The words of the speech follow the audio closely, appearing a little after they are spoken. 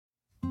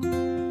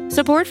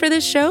Support for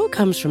this show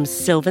comes from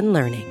Sylvan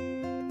Learning.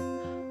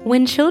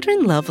 When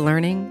children love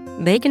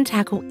learning, they can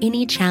tackle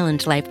any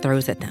challenge life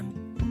throws at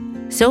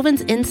them.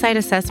 Sylvan's Insight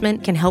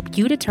Assessment can help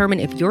you determine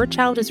if your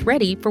child is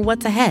ready for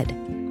what's ahead.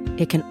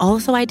 It can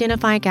also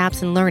identify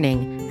gaps in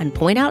learning and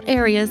point out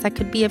areas that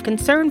could be of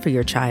concern for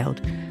your child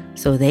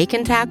so they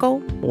can tackle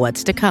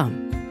what's to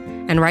come.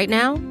 And right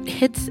now,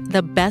 it's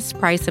the best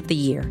price of the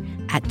year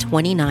at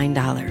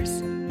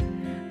 $29.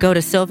 Go to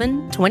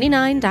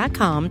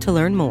sylvan29.com to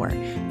learn more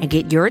and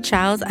get your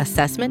child's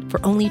assessment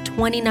for only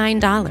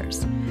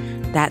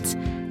 $29. That's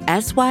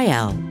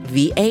SYLVAN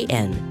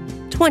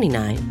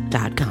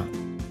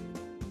 29.com.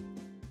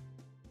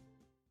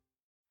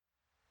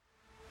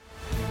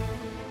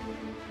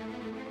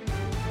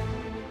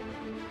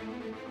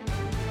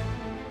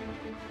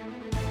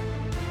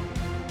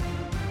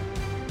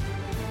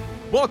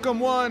 Welcome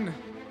one,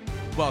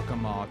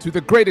 welcome all to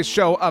the greatest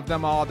show of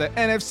them all, the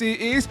NFC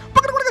East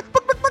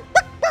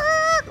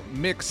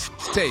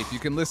Mixtape. You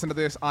can listen to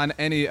this on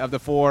any of the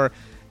 4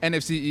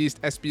 NFC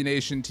East, SB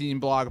Nation, Team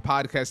Blog,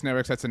 Podcast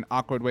Networks. That's an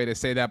awkward way to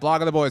say that.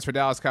 Blog of the Boys for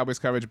Dallas Cowboys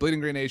coverage, Bleeding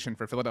Green Nation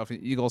for Philadelphia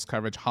Eagles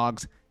coverage,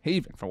 Hogs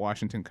Haven for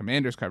Washington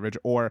Commanders coverage,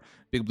 or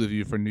Big Blue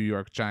View for New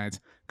York Giants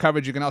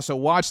coverage. You can also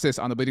watch this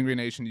on the Bleeding Green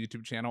Nation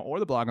YouTube channel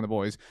or the Blog of the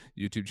Boys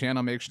YouTube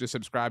channel. Make sure to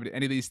subscribe to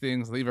any of these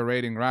things. Leave a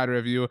rating, write a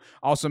review.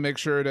 Also, make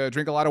sure to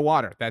drink a lot of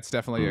water. That's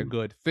definitely a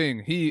good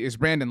thing. He is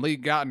Brandon Lee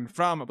Gotten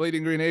from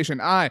Bleeding Green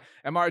Nation. I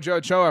am Arjo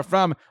Ochoa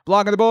from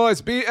Blog of the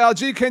Boys.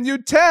 BLG, can you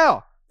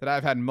tell that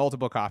I've had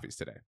multiple coffees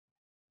today?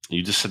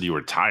 You just said you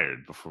were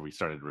tired before we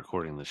started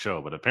recording the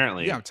show, but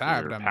apparently I'm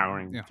tired. you're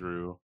powering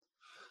through.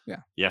 Yeah.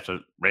 You have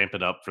to ramp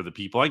it up for the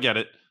people. I get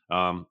it.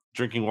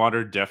 Drinking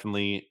water,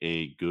 definitely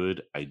a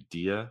good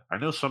idea. I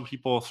know some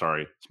people,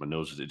 sorry, my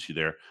nose is itchy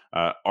there,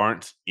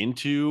 aren't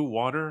into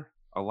water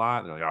a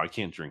lot. They're like, oh, I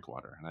can't drink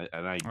water.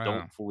 And I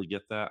don't fully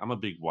get that. I'm a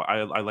big,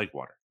 I like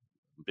water.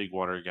 I'm a big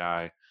water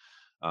guy.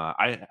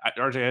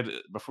 RJ,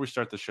 before we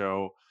start the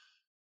show,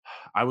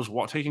 I was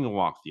taking a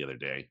walk the other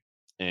day,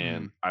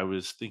 and I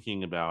was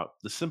thinking about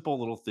the simple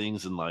little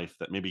things in life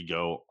that maybe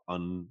go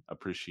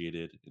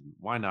unappreciated, and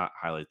why not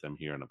highlight them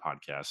here on a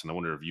podcast? And I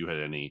wonder if you had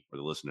any, or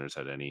the listeners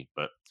had any.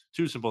 But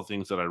 2 simple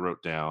things that I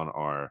wrote down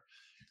are,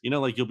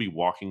 like you'll be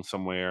walking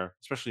somewhere,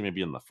 especially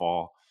maybe in the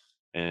fall,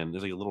 and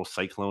there's like a little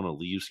cyclone of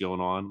leaves going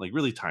on, like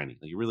really tiny,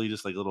 like really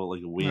just like little,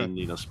 like a wind,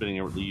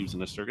 spinning over leaves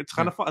in a circle. It's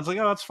kind of fun. It's like,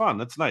 oh, that's fun.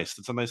 That's nice.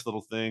 It's a nice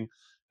little thing.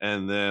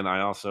 And then I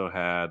also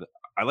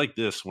I like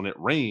this when it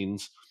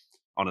rains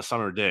on a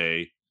summer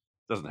day.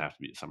 Doesn't have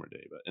to be a summer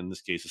day, but in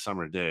this case, a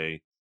summer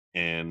day,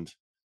 and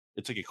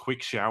it's like a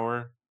quick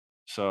shower.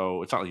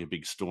 So it's not like a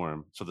big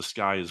storm. So the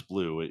sky is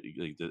blue.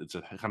 It's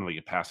a kind of like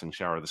a passing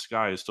shower. The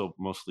sky is still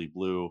mostly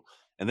blue.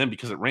 And then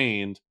because it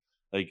rained,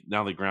 like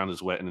now the ground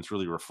is wet and it's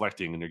really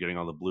reflecting, and you're getting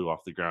all the blue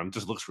off the ground. It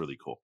just looks really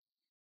cool.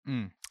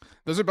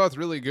 Those are both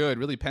really good,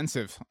 really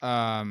pensive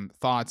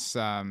thoughts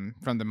from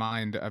the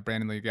mind of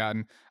Brandon Lee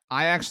Gotten.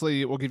 I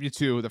actually will give you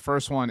 2. The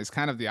first one is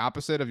kind of the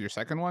opposite of your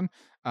second one.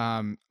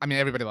 I mean,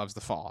 everybody loves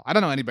the fall. I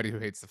don't know anybody who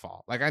hates the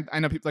fall. Like I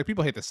know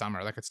people hate the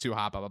summer, like it's too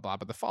hot, blah blah blah.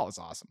 But the fall is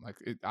awesome, like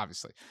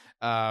obviously.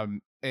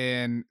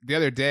 And the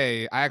other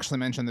day, I actually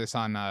mentioned this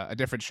on a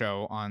different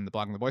show on the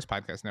Blog of the Boys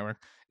Podcast Network.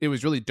 It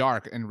was really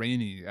dark and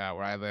rainy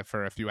where I live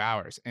for a few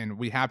hours, and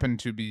we happened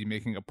to be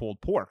making a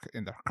pulled pork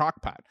in the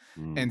crock pot.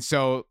 And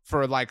so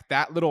for like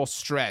that little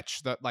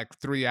stretch, that like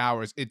 3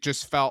 hours, it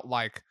just felt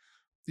like,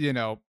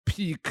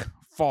 peak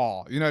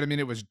fall. You know what I mean?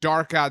 It was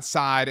dark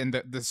outside, and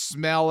the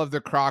smell of the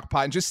crock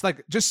pot, and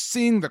just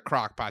seeing the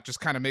crock pot just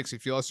kind of makes you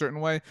feel a certain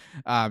way.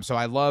 So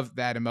I love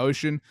that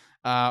emotion.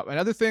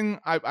 Another thing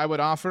I would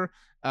offer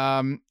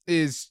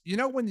is,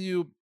 when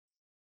you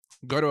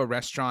go to a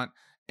restaurant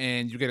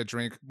and you get a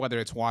drink, whether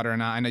it's water or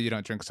not. I know you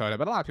don't drink soda,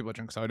 but a lot of people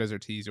drink sodas or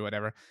teas or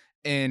whatever.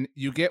 And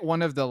you get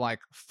one of the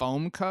like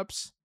foam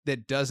cups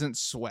that doesn't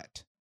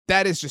sweat.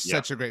 That is just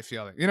such a great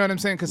feeling. You know what I'm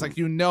saying? Because like,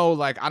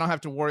 I don't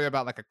have to worry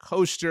about like a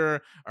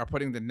coaster or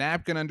putting the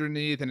napkin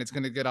underneath and it's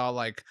going to get all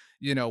like,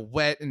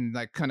 wet and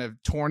like kind of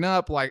torn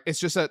up. Like, it's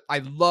just I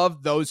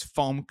love those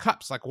foam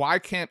cups. Like, why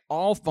can't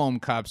all foam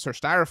cups or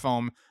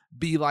styrofoam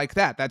be like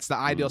that? That's the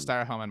ideal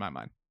styrofoam in my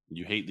mind.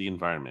 You hate the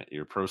environment.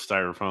 You're pro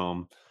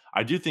styrofoam.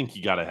 I do think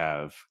you got to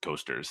have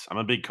coasters. I'm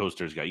a big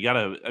coasters guy. You got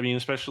to,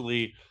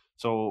 especially,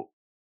 so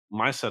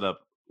my setup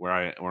where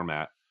I'm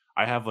at,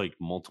 I have like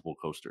multiple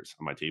coasters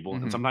on my table,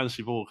 and sometimes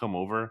people will come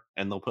over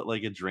and they'll put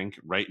like a drink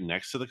right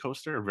next to the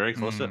coaster or very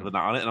close to it, but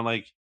not on it. And I'm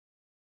like,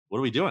 what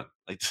are we doing?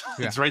 Like,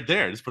 it's right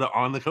there. Just put it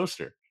on the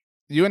coaster.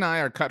 You and I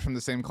are cut from the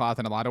same cloth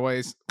in a lot of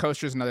ways.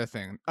 Coaster's another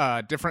thing.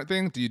 Different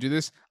thing. Do you do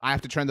this? I have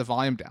to turn the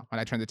volume down when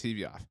I turn the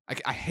TV off.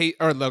 I hate,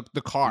 or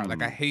the car.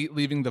 Like, I hate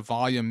leaving the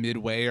volume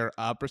midway or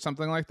up or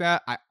something like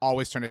that. I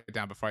always turn it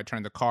down before I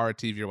turn the car or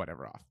TV or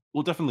whatever off.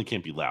 Well, definitely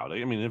can't be loud.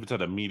 I mean, if it's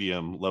at a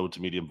low to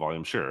medium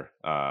volume, sure.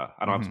 I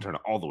don't have to turn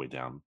it all the way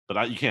down,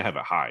 but you can't have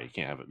it high. You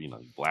can't have it,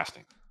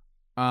 blasting.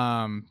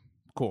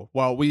 Cool.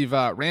 Well, we've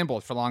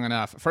rambled for long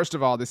enough. First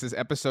of all, this is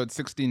episode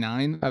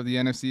 69 of the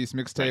NFC East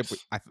Mixtape.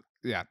 Nice.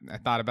 Yeah, I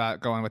thought about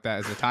going with that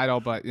as the title,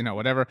 but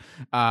whatever.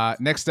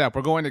 Next up,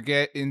 we're going to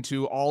get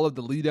into all of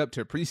the lead up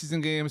to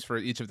preseason games for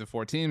each of the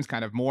 4 teams,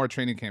 kind of more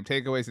training camp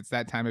takeaways. It's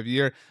that time of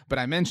year, but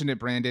I mentioned it,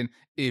 Brandon.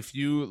 If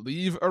you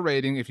leave a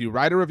rating, if you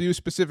write a review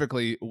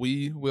specifically,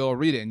 we will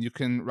read it. And you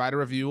can write a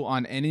review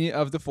on any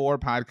of the 4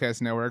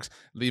 podcast networks,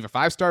 leave a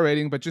 5-star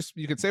rating, but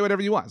you can say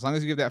whatever you want as long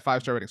as you give that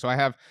 5-star rating. So I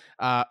have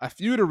a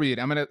few to read.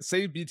 I'm going to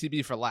save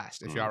BTB for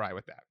last, if you're all right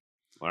with that.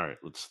 All right,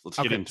 let's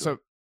get into it.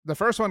 The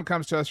first one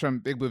comes to us from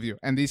Big Blue View,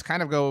 and these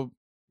kind of go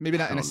maybe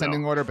not in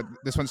ascending order, but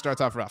this one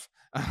starts off rough.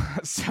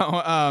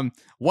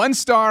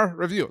 1-star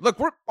review. Look,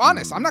 we're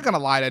honest. I'm not going to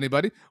lie to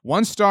anybody.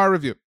 1-star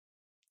review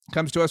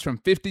comes to us from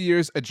 50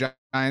 Years a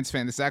Giants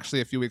Fan. This is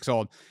actually a few weeks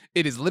old.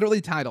 It is literally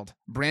titled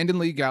Brandon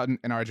Lee Gowton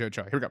and RJ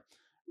Ochoa. Here we go.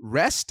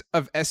 Rest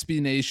of SB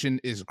Nation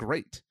is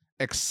great,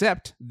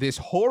 except this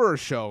horror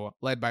show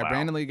led by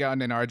Brandon Lee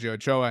Gowton and RJ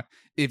Ochoa.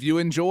 If you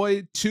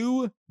enjoy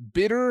 2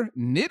 bitter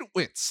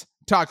nitwits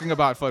talking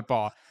about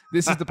football,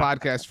 this is the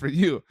podcast for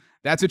you.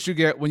 That's what you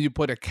get when you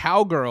put a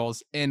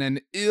Cowgirls and an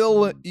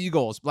ill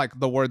Eagles, like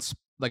the words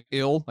like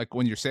ill, like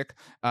when you're sick,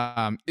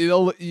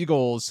 ill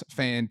Eagles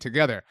fan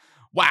together.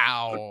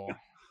 Wow.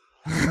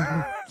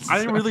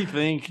 I really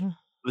think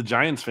the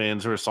Giants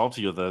fans who are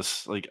salty with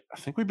us, I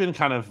think we've been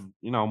kind of,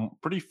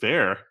 pretty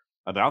fair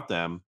about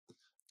them.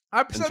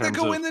 I said they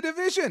go win the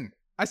division.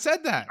 I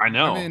said that. I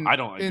know. I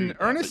don't agree in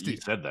earnesty. You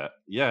said that.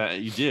 Yeah,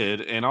 you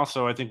did. And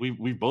also, I think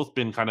we've both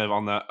been kind of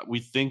on that. We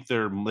think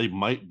they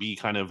might be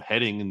kind of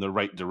heading in the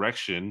right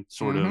direction,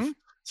 sort of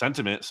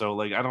sentiment. So,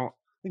 I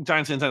think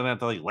Giants fans have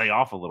to lay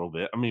off a little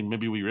bit. I mean,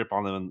 maybe we rip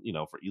on them,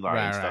 for Eli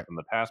and stuff in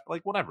the past, but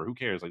whatever. Who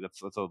cares?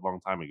 That's a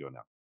long time ago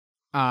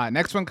now.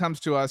 Next one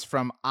comes to us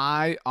from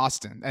I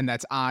Austin, and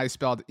that's I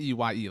spelled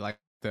EYE, like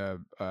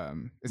the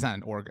it's not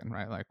an organ,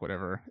 right? Like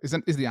whatever. Is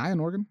the I an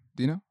organ?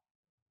 Do you know?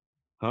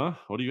 Huh?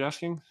 What are you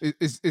asking?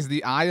 Is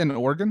the eye an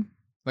organ?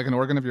 Like an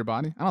organ of your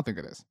body? I don't think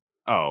it is.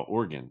 Oh,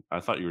 Oregon. I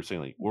thought you were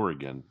saying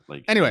Oregon.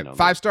 Anyway,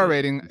 5-star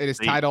rating. It is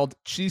titled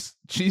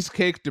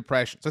Cheesecake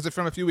Depression. So it's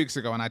from a few weeks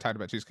ago, and I talked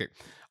about cheesecake.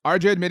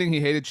 RJ admitting he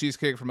hated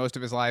cheesecake for most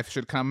of his life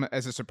should come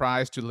as a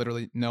surprise to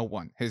literally no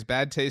one. His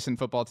bad taste in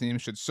football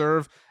teams should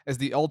serve as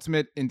the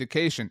ultimate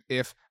indication.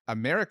 If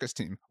America's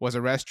team was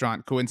a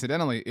restaurant,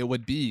 coincidentally, it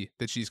would be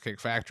the Cheesecake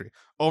Factory.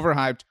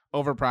 Overhyped,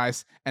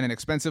 overpriced, and an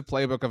expensive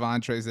playbook of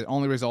entrees that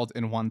only result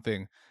in one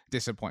thing: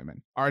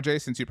 disappointment.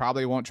 RJ, since you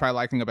probably won't try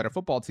liking a better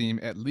football team,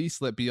 at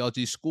least let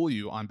BLG school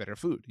you on better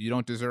food. You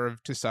don't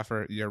deserve to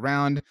suffer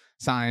year-round.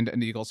 Signed,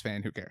 an Eagles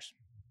fan. Who cares?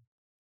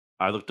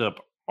 I looked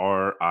up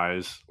our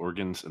eyes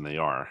organs, and they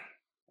are.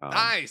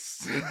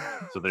 Nice.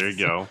 So there you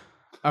go.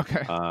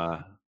 Okay.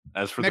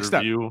 As for Next the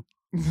review,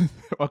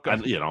 okay.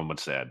 Not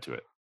much to add to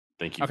it.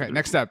 Thank you. Okay,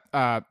 next up.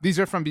 These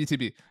are from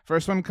BTB.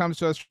 First one comes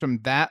to us from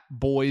That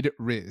Boyd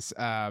Riz.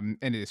 And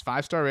it is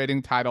 5-star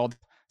rating titled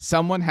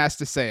Someone Has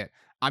to Say It.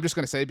 I'm just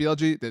going to say,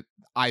 BLG, that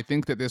I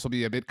think that this will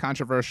be a bit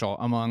controversial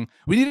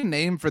we need a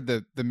name for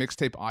the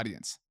mixtape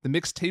audience. The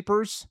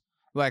mixtapers,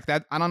 like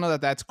that. I don't know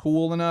that that's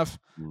cool enough.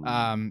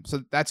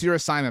 So that's your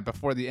assignment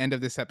before the end of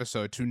this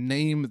episode, to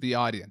name the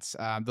audience.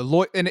 And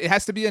it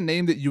has to be a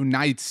name that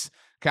unites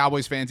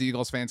Cowboys fans,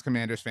 Eagles fans,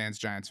 Commanders fans,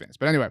 Giants fans.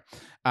 But anyway,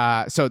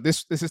 so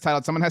this is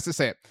titled Someone Has to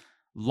Say It.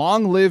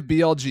 Long live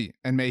BLG,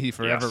 and may he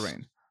forever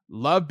reign.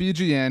 Love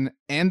BGN,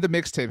 and the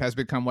mixtape has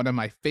become one of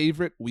my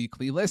favorite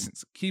weekly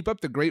listens. Keep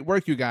up the great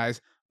work, you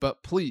guys,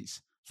 but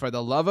please, for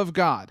the love of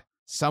God,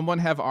 someone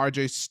have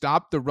RJ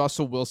stop the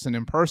Russell Wilson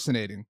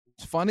impersonating.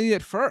 It's funny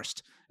at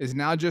first, is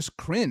now just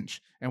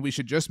cringe, and we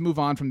should just move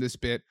on from this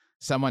bit.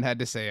 Someone had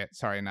to say it.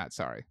 Sorry, not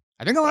sorry.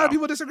 I think a lot of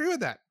people disagree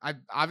with that. I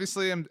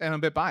obviously am a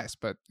bit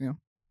biased, but You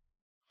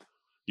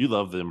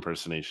love the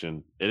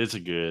impersonation. It's a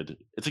good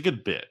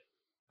bit.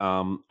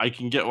 I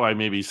can get why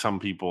maybe some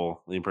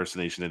people, the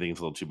impersonation, I think it's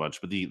a little too much,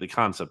 but the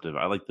concept of it,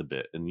 I like the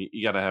bit, and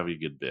you got to have a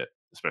good bit,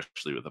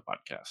 especially with a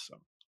podcast. So,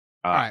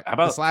 all right, how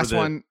about this last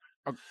one?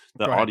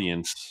 The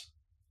audience.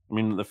 I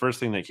mean, the first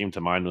thing that came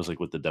to mind was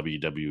what the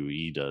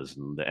WWE does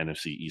in the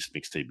NFC East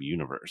Mixtape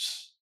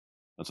universe.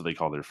 That's what they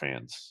call their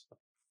fans.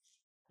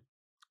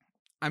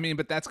 I mean,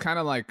 but that's kind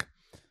of like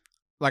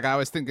I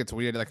always think it's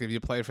weird. Like, if you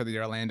play for the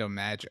Orlando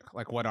Magic,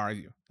 like, what are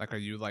you? Like, are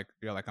you like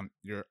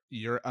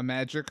you're a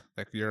Magic?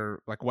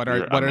 Like, what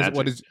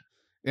is?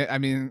 I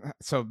mean,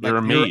 so you're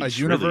a mage.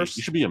 A universe. Really.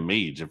 You should be a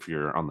mage if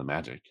you're on the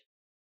Magic.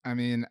 I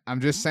mean,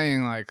 I'm just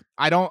saying, like,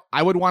 I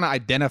would want to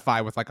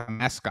identify with like a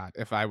mascot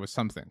if I was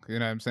something. You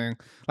know what I'm saying?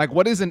 Like,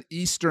 what is an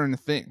Eastern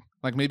thing?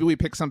 Like, maybe we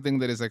pick something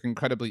that is like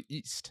incredibly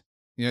East.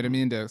 You know what I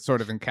mean? To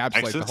sort of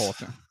encapsulate the whole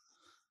thing.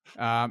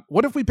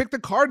 What if we pick the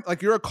card?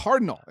 Like, you're a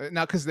Cardinal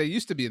now, because they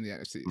used to be in the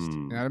NFC East.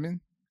 You know what I mean?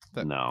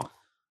 But no,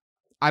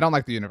 I don't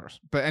like the universe.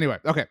 But anyway,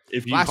 okay.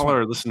 If you call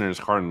our listeners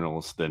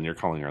Cardinals, then you're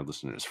calling our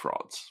listeners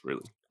frauds.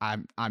 Really,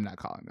 I'm not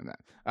calling them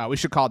that. We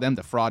should call them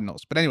the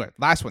Fraudnals. But anyway,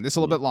 last one. This is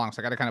a little bit long,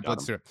 so I got to kind of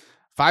blitz through it.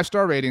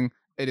 5-star rating.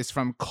 It is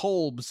from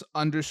Kolbs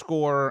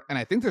 _ and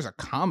I think there's a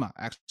comma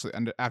actually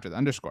after the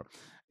underscore.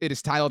 It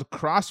is titled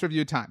Cross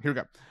Review Time. Here we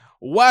go.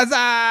 What's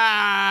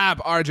up,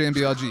 RJ and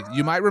BLG?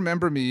 You might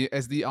remember me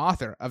as the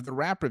author of the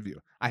rap review.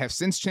 I have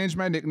since changed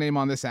my nickname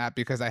on this app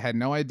because I had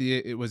no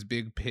idea it was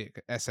Big Pig,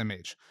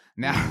 SMH.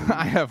 Now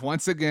I have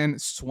once again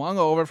swung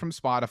over from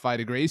Spotify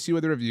to grace you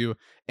with a review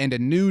and a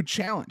new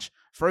challenge.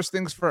 First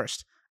things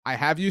first, I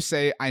have you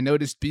say I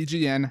noticed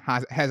BGN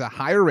has a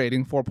higher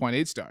rating,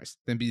 4.8 stars,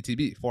 than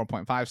BTB,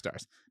 4.5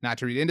 stars. Not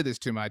to read into this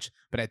too much,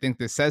 but I think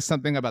this says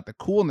something about the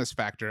coolness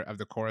factor of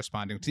the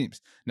corresponding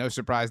teams. No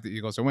surprise the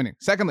Eagles are winning.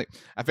 Secondly,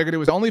 I figured it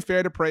was only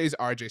fair to praise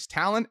RJ's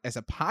talent as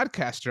a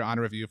podcaster on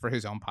a review for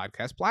his own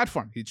podcast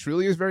platform. He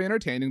truly is very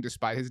entertaining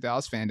despite his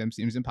Dallas fandom.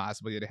 Seems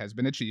impossible, yet it has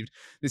been achieved.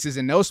 This is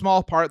in no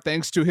small part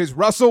thanks to his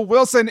Russell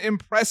Wilson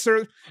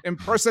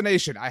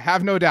impersonation. I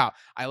have no doubt.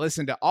 I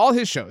listened to all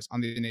his shows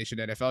on the Nation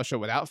NFL show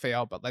without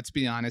fail, but let's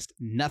be honest,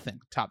 nothing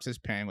tops his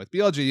pairing with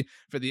BLG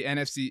for the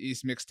NFC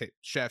East mixtape,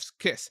 Chef's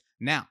Kiss.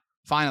 Now,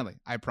 finally,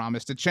 I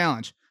promised a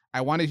challenge.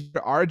 I want to hear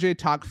RJ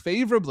talk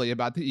favorably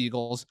about the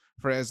Eagles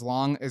for as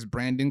long as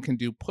Brandon can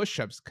do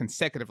push-ups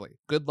consecutively.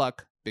 Good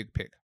luck, Big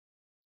Pig.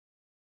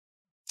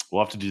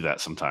 We'll have to do that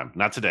sometime.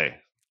 Not today.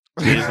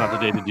 Today is not the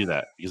day to do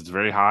that because it's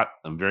very hot.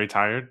 I'm very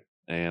tired,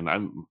 and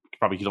I'm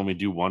probably could only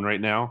do one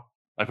right now.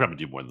 I probably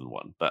do more than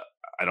one, but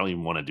I don't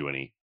even want to do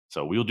any.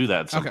 So we'll do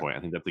that at some point. I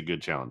think that's a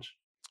good challenge.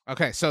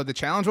 Okay, so the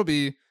challenge will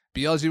be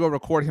BLG will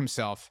record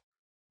himself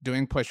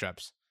doing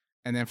push-ups.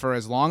 And then for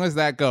as long as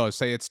that goes,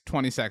 say it's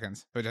 20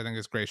 seconds, which I think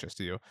is gracious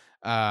to you,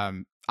 I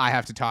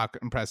have to talk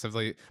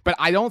impressively. But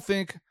I don't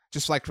think,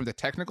 just like from the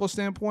technical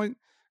standpoint,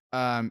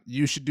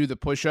 you should do the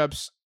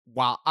push-ups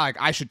while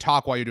I should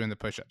talk while you're doing the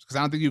push-ups, because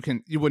I don't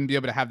think you wouldn't be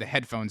able to have the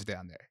headphones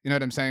down there. You know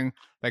what I'm saying?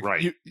 Like,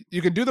 right.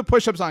 You can do the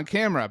push-ups on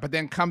camera, but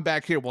then come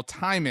back here, we'll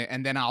time it,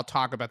 and then I'll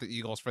talk about the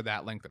Eagles for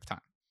that length of time.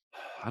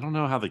 I don't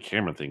know how the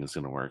camera thing is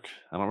going to work.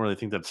 I don't really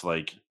think that's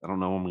I don't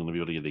know if I'm going to be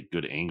able to get a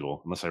good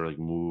angle unless I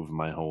move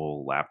my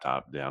whole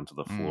laptop down to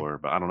the floor.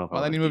 But I don't know if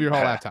then you move your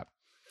whole laptop.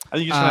 I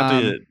think you just have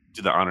to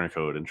do the honor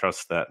code and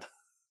trust that.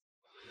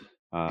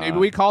 Maybe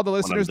we call the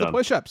listeners the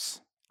push-ups.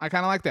 I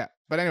kind of like that.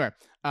 But anyway,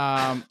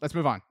 let's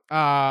move on.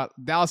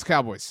 Dallas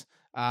Cowboys.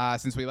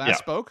 Since we last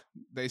spoke,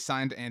 they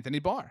signed Anthony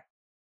Barr.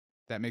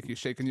 That make you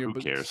shaking your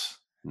boots? Who cares?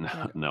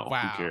 No.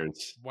 Wow. Who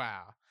cares?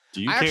 Wow.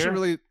 Do you care?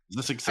 Is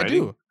this exciting?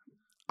 I do.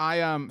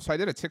 So I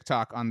did a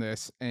TikTok on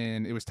this,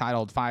 and it was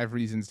titled 5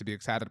 Reasons to be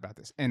Excited About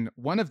This. And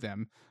one of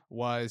them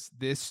was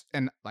this,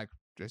 and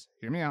just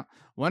hear me out.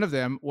 One of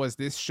them was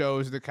this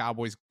shows the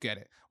Cowboys get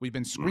it. We've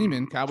been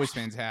screaming, Cowboys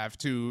fans have,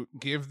 to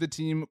give the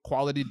team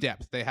quality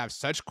depth. They have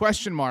such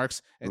question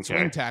marks at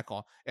swing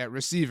tackle, at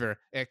receiver,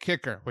 at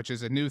kicker, which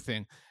is a new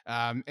thing.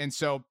 And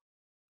so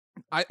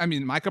I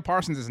mean, Micah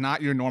Parsons is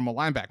not your normal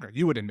linebacker.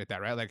 You would admit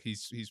that, right? Like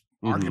he's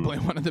arguably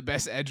one of the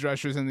best edge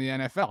rushers in the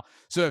NFL.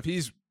 So if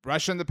he's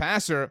rushing the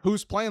passer,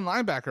 who's playing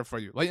linebacker for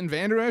you? Leighton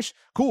Vander Esch?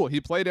 Cool.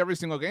 He played every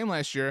single game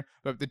last year,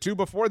 but the 2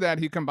 before that,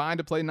 he combined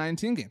to play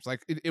 19 games.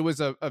 Like it was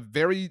a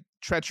very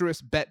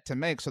treacherous bet to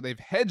make. So they've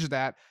hedged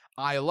that.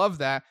 I love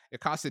that. It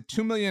costed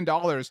 $2 million.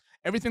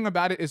 Everything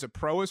about it is a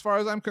pro as far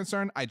as I'm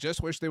concerned. I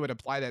just wish they would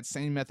apply that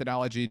same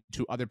methodology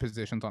to other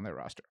positions on their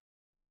roster.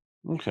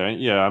 Okay.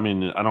 Yeah. I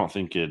mean, I don't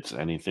think it's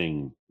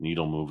anything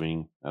needle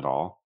moving at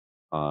all.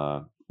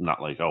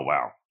 Not like, oh,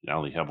 wow,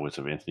 now the Cowboys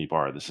have Anthony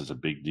Barr. This is a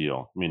big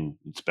deal. I mean,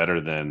 it's better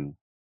than,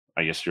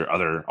 I guess, your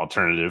other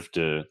alternative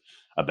to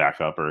a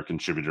backup or a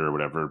contributor or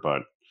whatever.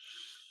 But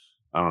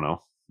I don't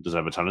know. Does it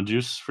have a ton of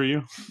juice for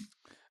you?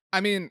 I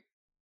mean,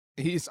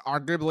 he's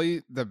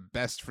arguably the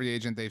best free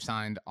agent they've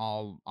signed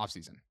all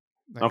offseason.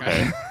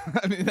 Okay.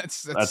 I mean,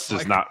 that's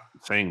just not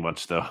saying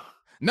much, though.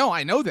 No,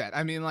 I know that.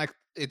 I mean,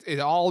 it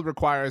all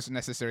requires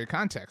necessary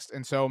context.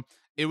 And so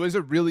it was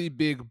a really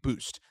big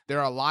boost. There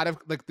are a lot of,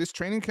 this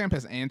training camp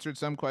has answered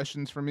some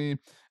questions for me,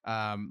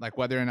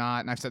 whether or not,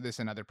 and I've said this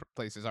in other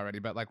places already,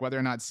 but whether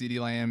or not CeeDee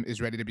Lamb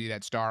is ready to be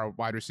that star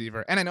wide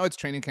receiver. And I know it's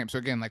training camp. So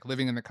again,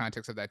 living in the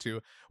context of that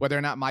too, whether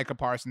or not Micah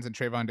Parsons and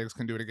Trayvon Diggs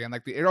can do it again.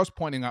 The arrow's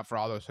pointing up for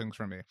all those things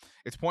for me.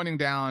 It's pointing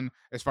down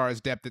as far as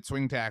depth at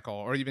swing tackle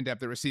or even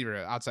depth at receiver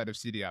outside of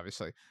CeeDee,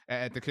 obviously,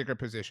 at the kicker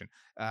position.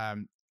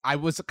 I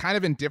was kind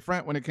of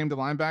indifferent when it came to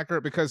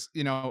linebacker because,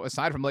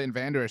 aside from Leighton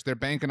Vander Esch, they're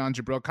banking on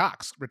Jabril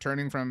Cox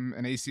returning from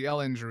an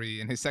ACL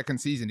injury in his second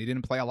season. He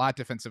didn't play a lot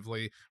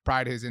defensively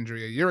prior to his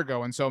injury a year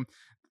ago. And so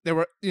there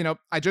were,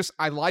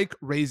 I like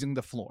raising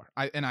the floor.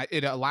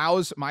 It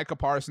allows Micah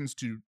Parsons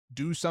to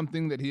do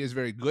something that he is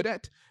very good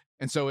at.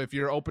 And so if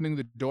you're opening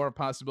the door of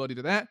possibility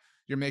to that,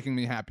 you're making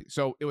me happy.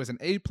 So it was an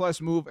A+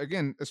 move,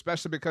 again,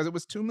 especially because it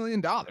was $2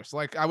 million.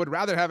 I would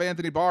rather have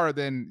Anthony Barr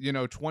than,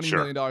 $20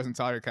 million in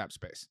salary cap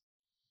space.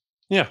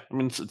 Yeah, I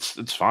mean,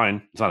 it's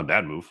fine. It's not a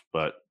bad move,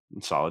 but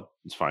it's solid.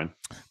 It's fine.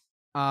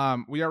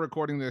 We are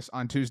recording this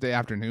on Tuesday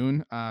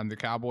afternoon. The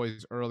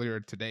Cowboys earlier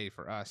today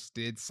for us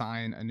did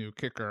sign a new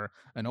kicker,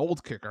 an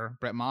old kicker,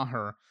 Brett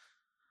Maher.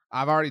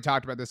 I've already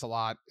talked about this a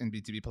lot in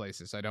BTB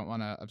places, so I don't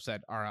want to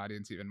upset our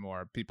audience even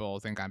more.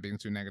 People think I'm being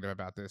too negative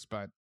about this,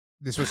 but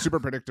this was super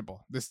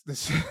predictable. This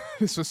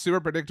was super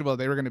predictable.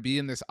 They were going to be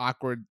in this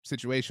awkward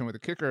situation with the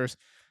kickers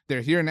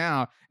They're here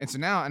now. And so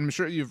now, I'm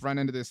sure you've run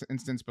into this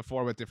instance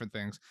before with different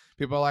things.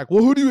 People are like,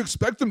 well, who do you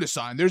expect them to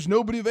sign? There's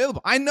nobody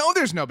available. I know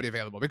there's nobody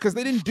available because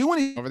they didn't do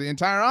anything over the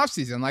entire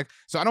offseason. Like,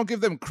 so I don't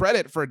give them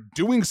credit for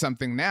doing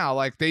something now.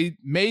 Like, they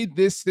made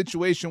this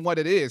situation what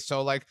it is.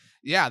 So, like,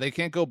 yeah, they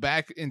can't go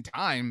back in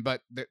time,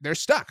 but they're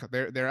stuck.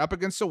 They're up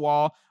against a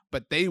wall,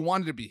 but they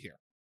wanted to be here.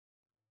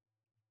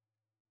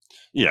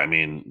 Yeah, I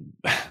mean,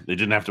 they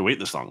didn't have to wait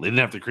this long. They didn't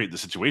have to create the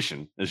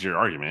situation, is your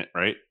argument,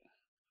 right?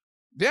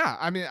 Yeah,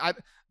 I mean,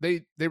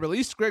 they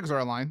released Greg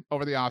Zuerlein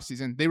over the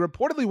offseason. They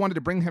reportedly wanted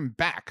to bring him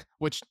back,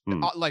 which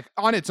like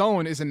on its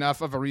own is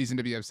enough of a reason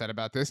to be upset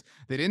about this.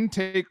 They didn't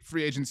take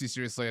free agency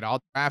seriously at all,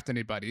 draft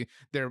anybody.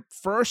 Their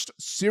first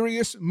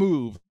serious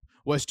move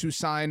was to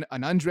sign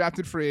an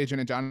undrafted free agent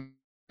and John.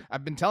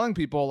 I've been telling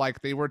people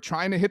like they were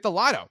trying to hit the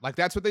lotto. Like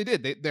that's what they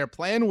did. Their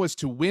plan was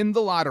to win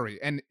the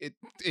lottery, and it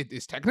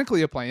is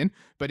technically a plan,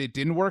 but it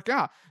didn't work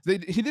out. He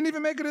didn't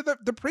even make it to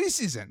the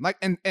preseason. Like,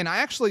 and I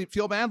actually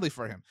feel badly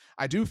for him.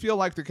 I do feel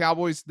like the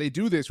Cowboys, they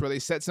do this where they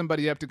set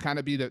somebody up to kind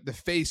of be the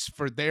face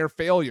for their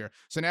failure.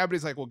 So now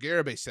everybody's like, well,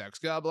 Garibay sucks,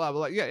 blah, blah,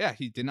 blah. Yeah,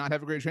 he did not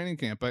have a great training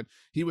camp, but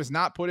he was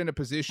not put in a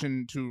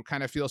position to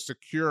kind of feel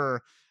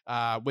secure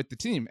with the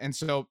team. And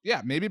so,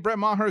 yeah, maybe Brett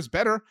Maher is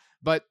better.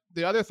 But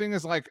the other thing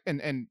is like,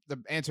 and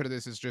the answer to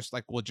this is just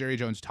like, well, Jerry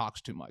Jones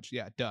talks too much.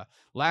 Yeah, duh.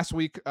 Last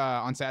week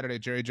on Saturday,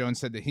 Jerry Jones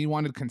said that he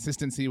wanted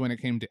consistency when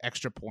it came to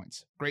extra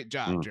points. Great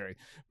job, Jerry.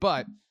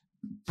 But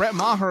Brett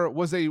Maher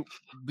was a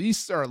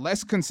least or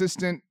less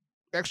consistent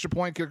extra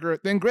point kicker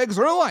than Greg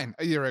Zuerlein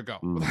a year ago.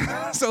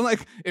 So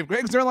like if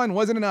Greg Zuerlein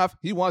wasn't enough,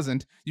 he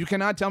wasn't. You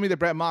cannot tell me that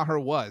Brett Maher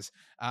was.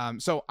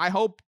 So I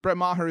hope Brett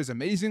Maher is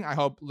amazing. I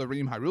hope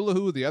Lareem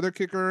Harulahu, the other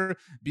kicker,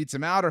 beats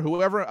him out, or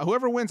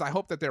whoever wins. I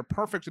hope that they're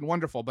perfect and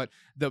wonderful. But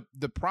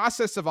the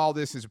process of all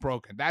this is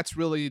broken. That's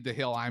really the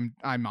hill I'm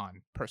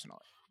on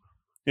personally.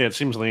 Yeah, it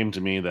seems lame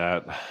to me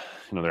that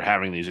they're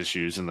having these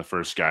issues, and the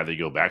first guy they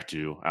go back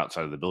to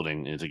outside of the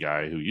building is a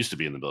guy who used to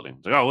be in the building.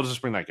 It's like, oh, we'll just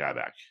bring that guy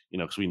back,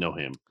 because we know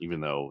him, even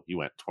though he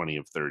went 20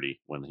 of 30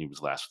 when he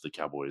was last with the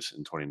Cowboys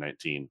in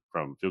 2019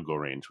 from field goal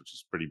range, which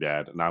is pretty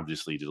bad. And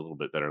obviously, he did a little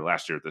bit better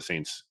last year at the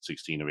Saints,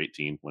 16 of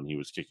 18 when he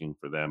was kicking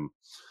for them.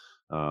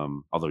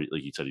 Although,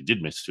 like you said, he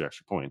did miss 2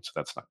 extra points. So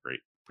that's not great.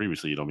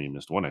 Previously, he'd only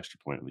missed 1 extra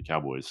point with the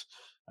Cowboys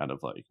out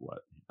of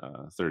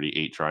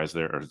 38 tries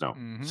there, or no,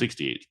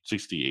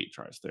 68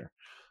 tries there.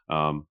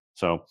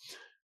 So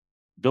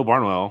Bill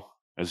Barnwell,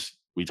 as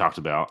we talked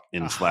about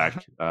in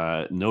Slack,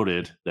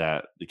 noted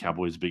that the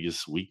Cowboys'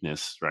 biggest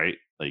weakness, right,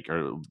 like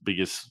our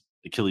biggest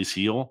Achilles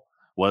heel,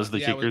 was the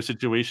kicker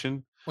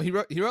situation. Well,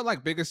 he wrote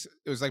like biggest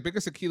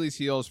Achilles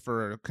heels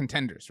for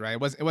contenders, right?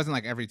 It wasn't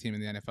like every team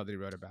in the NFL that he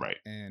wrote about, right?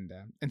 And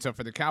so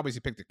for the Cowboys,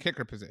 he picked the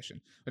kicker position,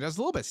 which I was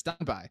a little bit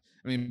stunned by.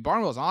 I mean,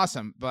 Barnwell's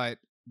awesome, but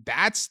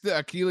that's the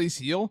Achilles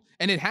heel,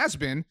 and it has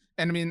been.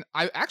 And I mean,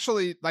 I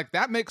actually like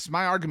that makes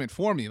my argument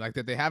for me, like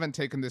that they haven't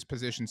taken this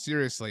position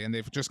seriously, and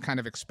they've just kind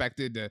of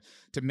expected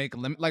to make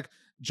like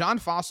John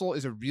Fossil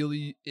is a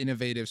really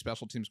innovative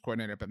special teams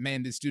coordinator, but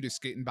man, this dude is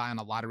skating by on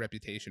a lot of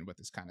reputation with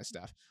this kind of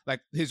stuff. Like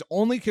his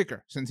only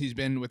kicker since he's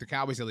been with the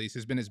Cowboys, at least,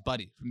 has been his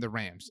buddy from the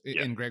Rams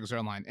in Greg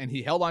Zuerlein, and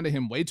he held on to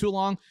him way too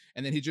long,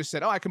 and then he just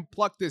said, "Oh, I can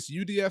pluck this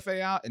UDFA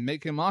out and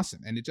make him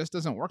awesome," and it just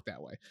doesn't work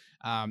that way.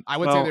 I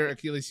would say their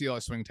Achilles heel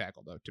is swing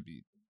tackle, though, to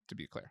be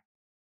clear.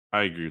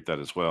 I agree with that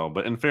as well.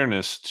 But in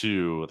fairness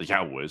to the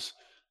Cowboys,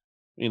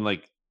 I mean,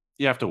 like,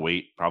 you have to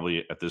wait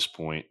probably at this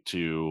point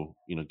to,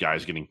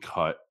 guys getting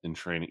cut in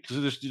training.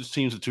 Because there's just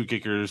teams with 2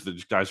 kickers, the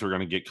guys who are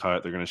going to get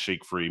cut, they're going to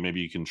shake free.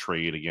 Maybe you can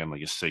trade again,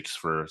 like a 6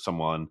 for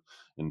someone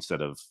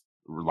instead of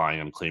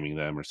relying on claiming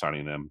them or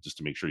signing them just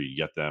to make sure you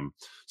get them.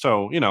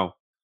 So,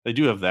 they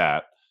do have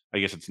that. I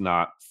guess it's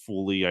not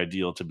fully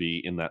ideal to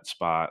be in that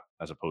spot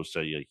as opposed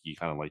to you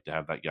kind of like to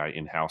have that guy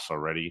in-house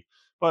already.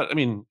 But, I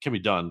mean, can be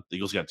done. The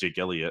Eagles got Jake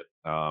Elliott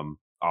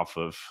off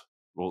of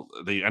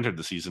they entered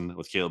the season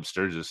with Caleb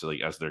Sturgis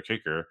as their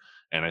kicker,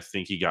 and I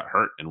think he got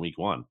hurt in week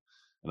 1.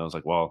 And I was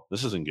like, well,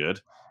 this isn't good.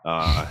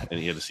 And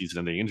he had a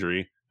season-ending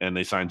injury, and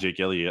they signed Jake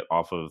Elliott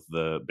off of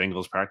the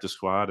Bengals practice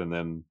squad, and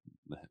then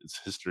it's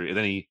history. And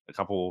then a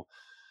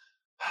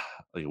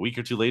week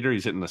or 2 later,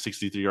 he's hitting a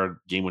 63-yard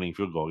game-winning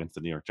field goal against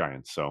the New York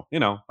Giants. So,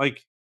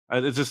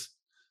 it's just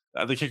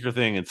the kicker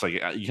thing. It's like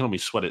you can only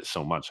sweat it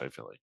so much, I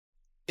feel like.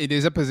 It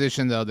is a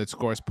position, though, that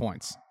scores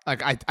points.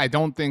 Like I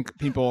don't think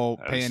people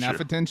pay enough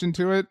attention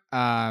to it.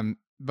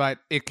 But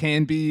it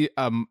can be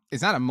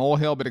it's not a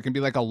molehill, but it can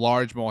be like a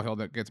large molehill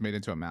that gets made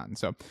into a mountain.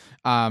 So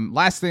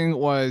last thing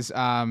was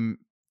I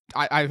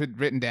had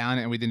written down,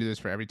 and we didn't do this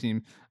for every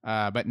team,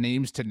 but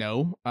names to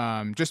know,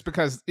 just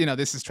because,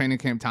 this is training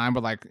camp time,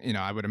 but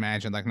I would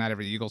imagine not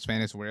every Eagles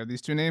fan is aware of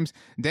these 2 names.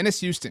 Dennis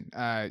Houston,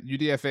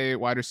 UDFA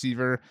wide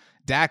receiver,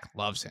 Dak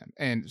loves him.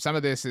 And some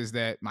of this is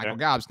that Michael Yeah.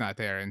 Gallup's not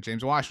there and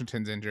James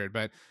Washington's injured,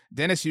 but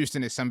Dennis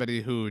Houston is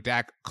somebody who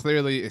Dak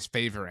clearly is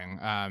favoring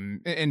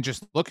and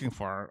just looking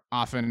for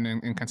often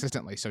and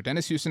consistently. So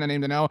Dennis Houston, a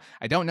name to know.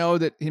 I don't know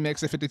that he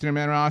makes a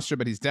 53-man roster,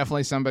 but he's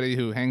definitely somebody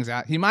who hangs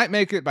out. He might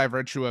make it by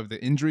virtue of the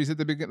injuries at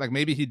the beginning. Like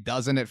maybe he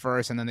doesn't at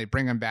first and then they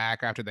bring him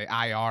back after they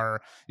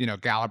IR,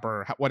 Gallup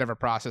or whatever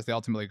process they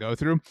ultimately go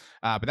through.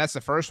 But that's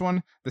the first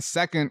one. The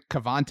second,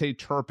 Kevontae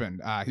Turpin.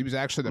 He was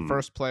actually the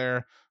first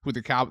player who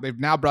they've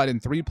now brought in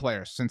 3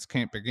 players since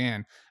camp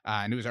began.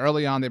 And it was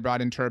early on they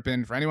brought in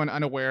Turpin. For anyone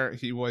unaware,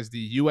 he was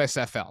the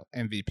USFL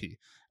MVP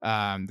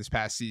this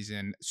past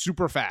season.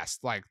 Super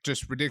fast, like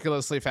just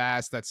ridiculously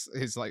fast. That's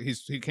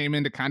he came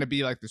in to kind of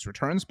be like this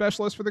return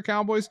specialist for the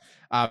Cowboys.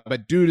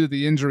 But due to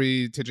the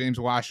injury to James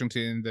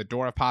Washington, the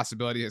door of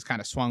possibility has kind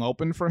of swung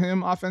open for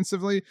him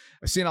offensively.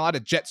 I've seen a lot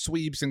of jet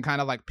sweeps and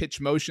kind of like pitch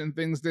motion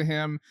things to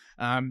him.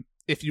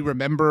 If you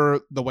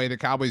remember the way the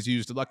Cowboys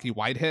used Lucky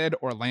Whitehead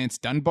or Lance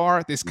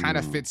Dunbar, this kind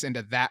of fits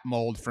into that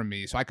mold for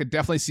me. So I could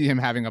definitely see him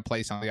having a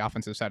place on the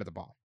offensive side of the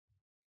ball.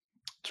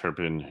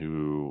 Turpin,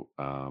 who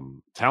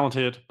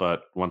talented,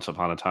 but once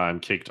upon a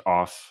time kicked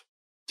off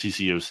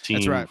TCO's team.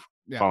 That's right.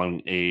 Yeah.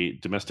 Following a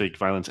domestic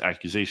violence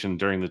accusation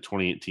during the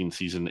 2018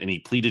 season, and he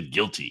pleaded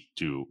guilty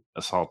to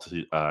assault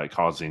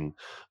causing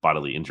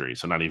bodily injury.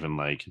 So not even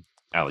like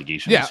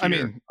allegations. Yeah, here. I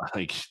mean,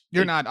 like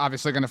you're not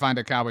obviously going to find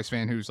a Cowboys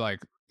fan who's like,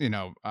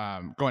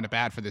 going to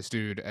bat for this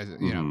dude as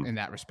in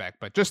that respect.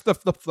 But just the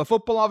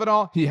football of it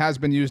all, he has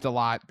been used a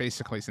lot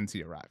basically since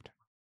he arrived.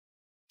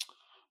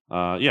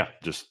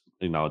 Just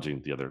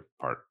acknowledging the other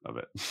part of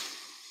it.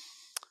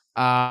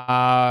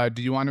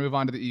 Do you want to move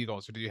on to the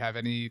Eagles, or do you have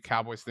any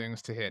Cowboys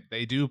things to hit?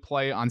 They do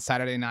play on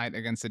Saturday night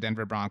against the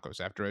Denver Broncos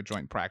after a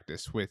joint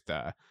practice with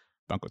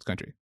Broncos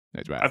Country.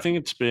 That's right. I think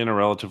it's been a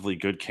relatively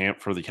good camp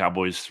for the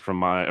Cowboys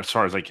as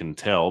far as I can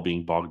tell,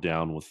 being bogged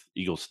down with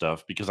Eagles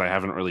stuff, because I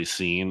haven't really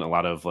seen a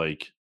lot of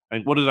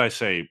what did I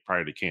say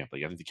prior to camp?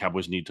 Like, I think the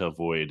Cowboys need to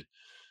avoid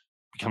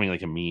becoming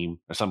like a meme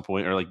at some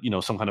point,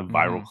 or some kind of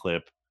viral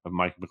clip of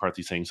Mike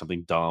McCarthy saying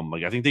something dumb.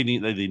 Like, I think they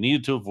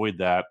needed to avoid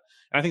that.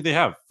 And I think they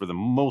have for the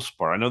most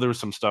part. I know there was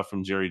some stuff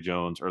from Jerry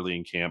Jones early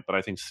in camp, but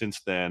I think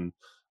since then,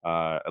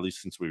 at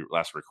least since we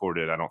last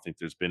recorded, I don't think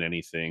there's been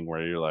anything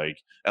where you're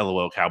like,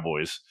 LOL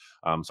Cowboys,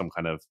 some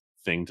kind of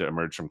thing to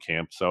emerge from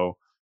camp. So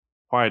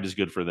quiet is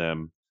good for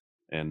them.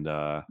 And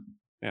that's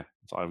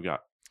all I've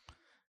got.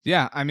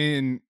 Yeah, I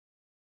mean,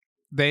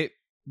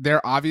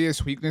 their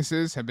obvious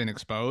weaknesses have been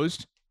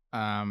exposed,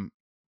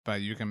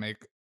 but you can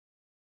make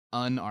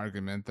an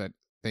argument that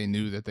they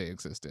knew that they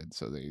existed,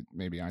 so they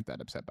maybe aren't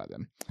that upset by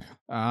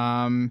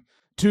them.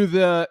 To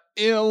the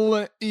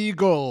ill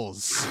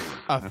Eagles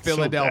of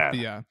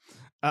Philadelphia.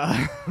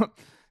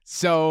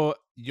 So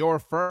your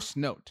first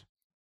note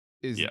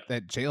is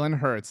that Jalen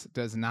Hurts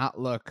does not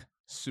look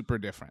super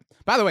different.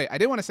 By the way, I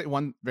did want to say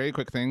one very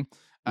quick thing,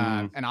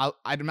 and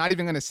I'm not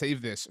even going to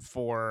save this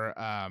for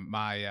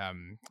my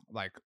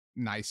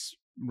nice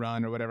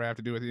run or whatever I have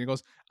to do with the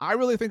Eagles. I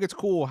really think it's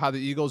cool how the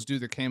Eagles do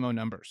the camo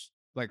numbers.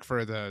 Like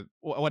for the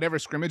whatever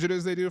scrimmage it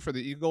is they do for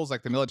the Eagles,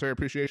 like the military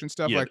appreciation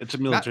stuff. Yeah, like it's a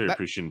military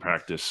appreciation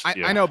practice.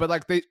 I know, but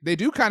like they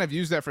do kind of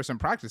use that for some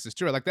practices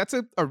too. Like that's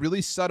a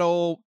really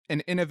subtle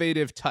and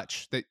innovative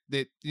touch that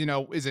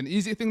is an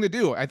easy thing to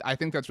do. I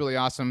think that's really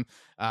awesome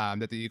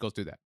that the Eagles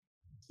do that.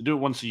 They do it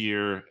once a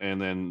year,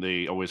 and then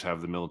they always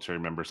have the military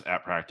members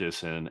at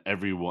practice, and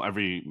at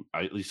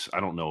least I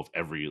don't know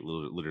if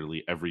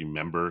literally every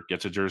member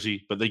gets a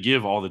jersey, but they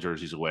give all the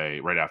jerseys away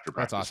right after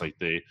practice. That's awesome.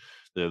 Like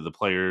the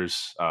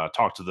players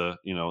talk to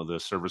the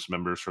service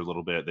members for a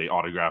little bit, they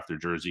autograph their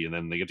jersey, and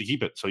then they get to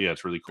keep it. So yeah,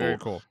 it's really cool. Very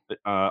cool.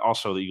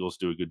 Also, the Eagles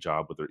do a good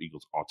job with their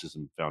Eagles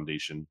Autism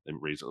Foundation. They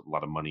raise a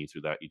lot of money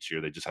through that each year.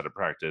 They just had a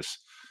practice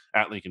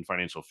at Lincoln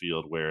Financial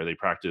Field where they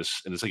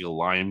practice, and it's like a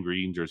lime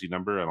green jersey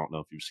number. I don't know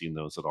if you've seen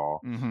those at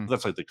all.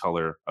 That's like the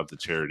color of the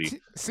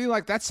charity. See,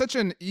 like that's such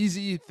an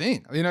easy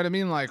thing. You know what I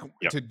mean? Like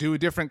to do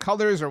different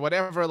colors or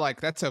whatever. Like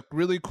that's a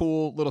really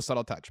cool little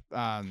subtle touch.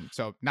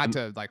 So not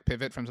to like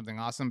pivot from something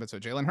awesome, but so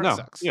Jalen Hurts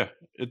sucks. Yeah,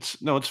 it's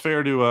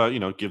fair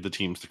to give the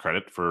teams the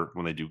credit for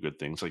when they do good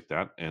things like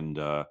that, and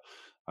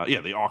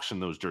they auction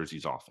those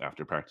jerseys off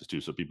after practice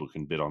too, so people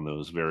can bid on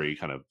those very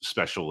kind of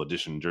special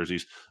edition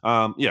jerseys.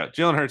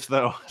 Jalen Hurts,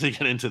 though, to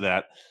get into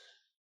that,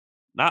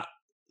 not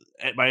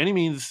by any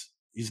means,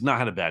 he's not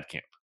had a bad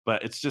camp,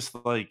 but it's just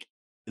like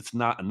it's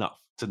not enough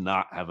to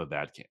not have a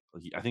bad camp.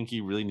 Like, I think he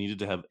really needed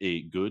to have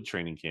a good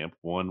training camp,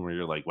 one where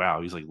you're like,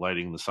 wow, he's like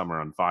lighting the summer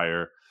on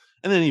fire.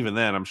 And then even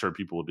then, I'm sure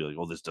people would be like,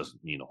 well, this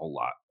doesn't mean a whole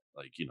lot.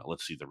 Like,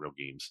 let's see the real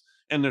games.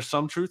 And there's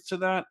some truth to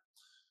that.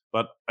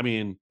 But I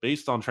mean,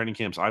 based on training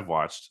camps I've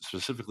watched,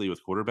 specifically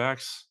with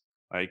quarterbacks,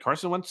 like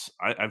Carson Wentz,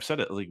 I've said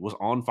it, like was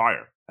on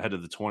fire ahead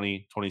of the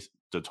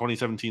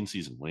 2017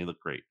 season when he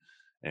looked great.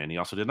 And he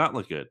also did not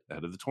look good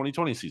ahead of the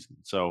 2020 season.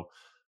 So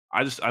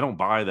I don't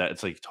buy that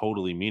it's like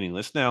totally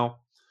meaningless. Now,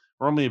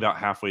 we're only about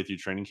halfway through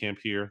training camp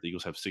here. The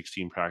Eagles have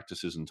 16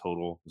 practices in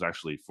total. It's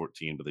actually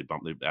 14, but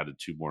they've added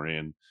 2 more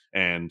in,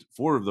 and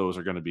 4 of those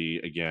are going to be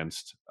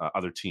against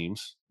other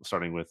teams,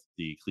 starting with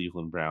the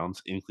Cleveland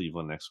Browns in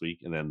Cleveland next week,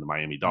 and then the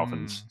Miami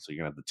Dolphins. So you're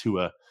going to have the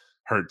Tua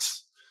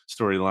Hurts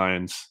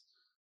storylines,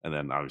 and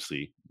then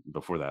obviously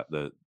before that,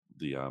 the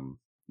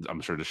I'm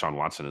sure Deshaun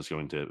Watson is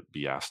going to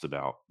be asked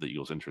about the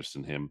Eagles' interest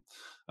in him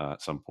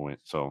at some point,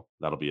 so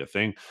that'll be a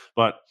thing.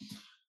 But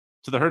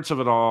to the hurts of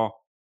it all,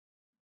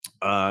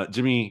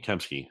 Jimmy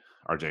Kempski,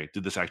 RJ,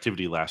 did this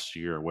activity last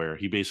year where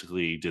he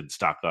basically did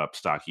stock up,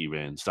 stock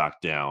even,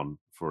 stock down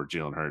for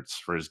Jalen Hurts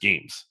for his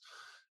games.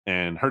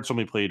 And Hurts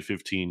only played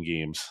 15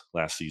 games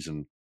last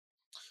season.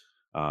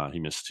 He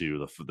missed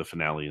 2, the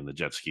finale in the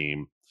Jets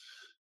game.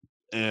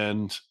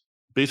 And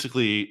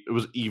basically, it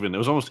was even. It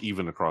was almost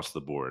even across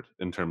the board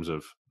in terms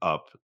of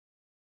up,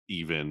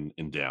 even,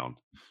 and down.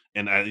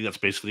 And I think that's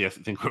basically, I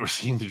think, what we're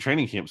seeing through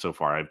training camp so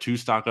far. I have 2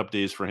 stock up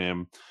days for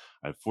him.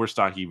 I have 4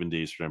 stock even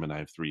days for him, and I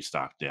have 3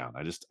 stock down.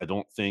 I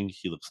don't think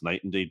he looks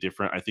night and day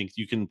different. I think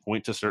you can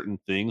point to certain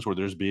things where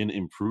there's been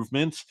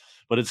improvements,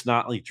 but it's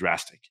not like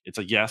drastic. It's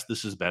like, yes,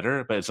 this is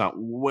better, but it's not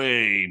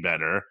way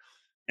better.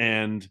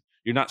 And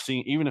you're not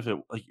seeing, even if it,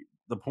 like,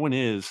 the point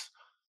is,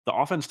 the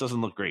offense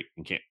doesn't look great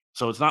in camp.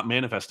 So it's not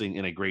manifesting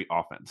in a great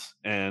offense.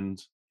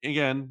 And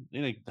again,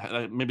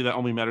 maybe that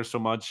only matters so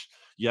much.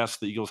 Yes,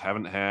 the Eagles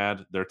haven't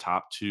had their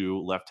top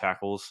 2 left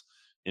tackles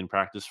in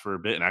practice for a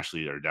bit, and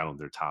actually are down to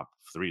their top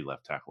 3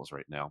 left tackles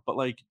right now. But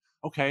like,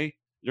 okay,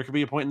 there could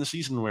be a point in the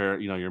season where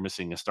you're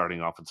missing a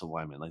starting offensive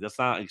lineman. Like, that's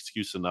not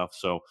excuse enough.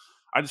 So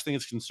I just think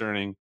it's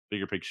concerning,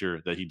 bigger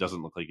picture, that he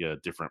doesn't look like a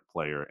different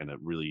player in a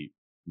really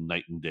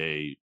night and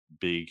day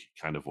big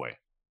kind of way.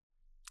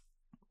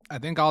 I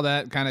think all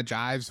that kind of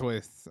jives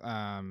with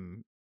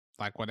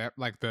like whatever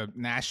like the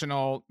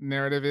national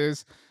narrative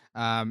is.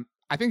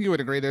 I think you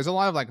would agree there's a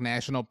lot of like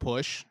national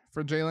push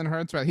for Jalen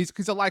Hurts, right? He's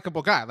a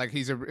likable guy. Like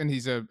he's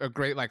a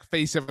great like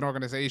face of an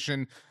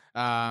organization.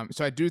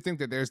 So I do think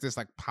that there's this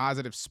like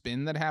positive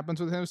spin that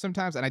happens with him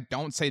sometimes. And I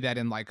don't say that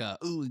in like a,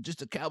 ooh,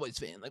 just a Cowboys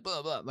fan, like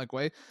blah blah like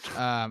way.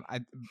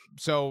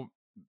 So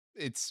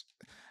it's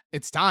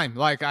time.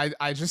 Like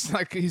I just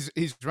like he's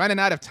running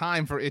out of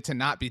time for it to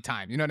not be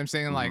time. You know what I'm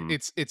saying? Like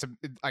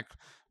like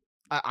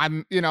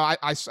I'm,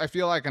 I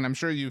feel like, and I'm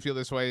sure you feel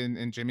this way,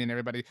 and Jimmy and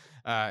everybody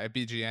at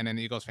BGN and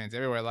Eagles fans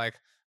everywhere, like,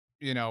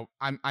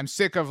 I'm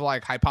sick of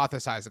like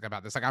hypothesizing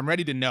about this. Like I'm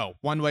ready to know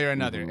one way or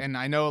another. And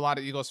I know a lot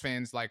of Eagles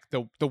fans, like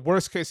the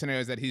worst case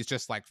scenario is that he's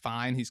just like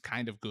fine. He's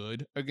kind of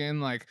good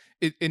again. Like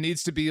it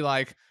needs to be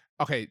like,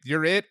 okay,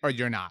 you're it or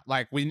you're not.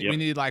 Like we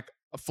need like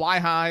a fly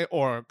high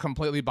or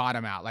completely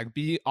bottom out. Like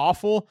be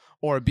awful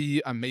or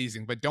be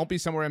amazing, but don't be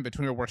somewhere in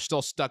between where we're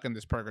still stuck in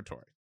this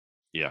purgatory.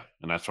 Yeah,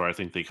 and that's where I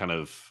think they kind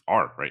of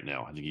are right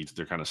now. I think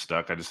they're kind of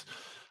stuck. I just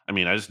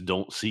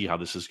don't see how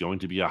this is going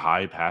to be a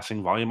high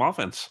passing volume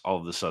offense all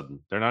of a sudden.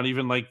 They're not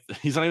even like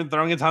he's not even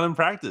throwing a ton in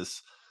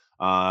practice.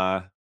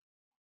 Now,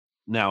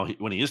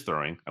 when he is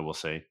throwing, I will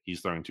say he's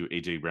throwing to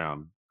AJ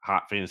Brown.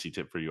 Hot fantasy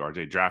tip for you,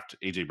 RJ: draft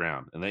AJ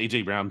Brown, and the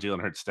AJ Brown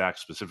Jalen Hurts stack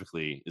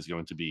specifically is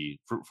going to be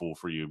fruitful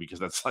for you because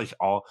that's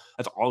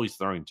all he's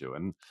throwing to.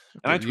 And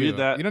I tweeted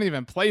that you don't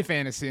even play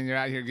fantasy and you're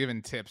out here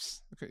giving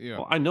tips. Look at you.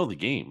 Well, I know the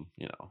game.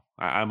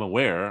 I'm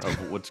aware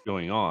of what's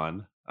going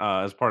on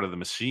as part of the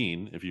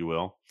machine, if you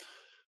will.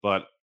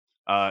 But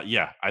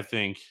yeah, I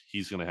think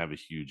he's going to have a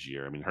huge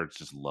year. I mean, Hurts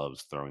just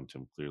loves throwing to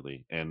him,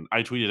 clearly. And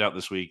I tweeted out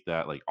this week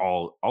that like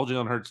all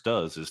Jalen Hurts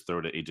does is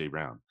throw to AJ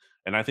Brown,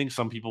 and I think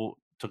some people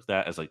took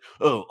that as like,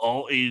 oh,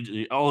 all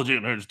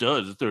Jalen Hurts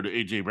does is throw to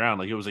AJ Brown.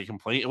 Like it was a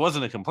complaint. It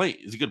wasn't a complaint.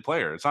 He's a good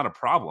player. It's not a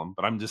problem.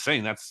 But I'm just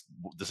saying that's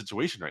the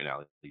situation right now.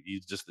 Like,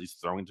 he's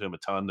throwing to him a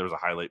ton. There was a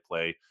highlight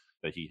play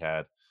that he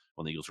had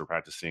when the Eagles were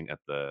practicing at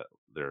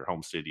their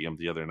home stadium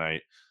the other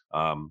night.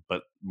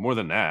 But more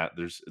than that,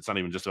 it's not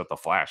even just about the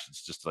flash.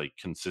 It's just like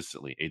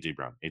consistently AJ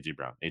Brown, AJ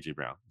Brown, AJ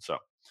Brown. So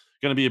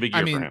going to be a big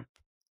year for him.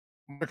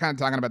 We're kind of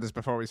talking about this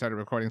before we started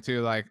recording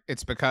too. Like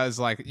it's because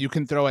like you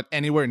can throw it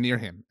anywhere near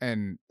him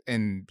and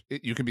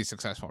you can be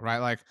successful, right?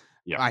 Like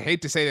I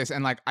hate to say this,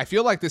 and like I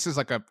feel like this is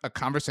like a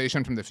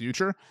conversation from the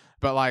future,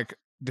 but like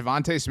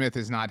Devontae Smith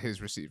is not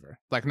his receiver.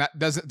 Like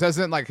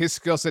doesn't like his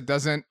skill set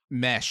doesn't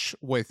mesh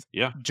with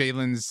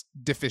Jalen's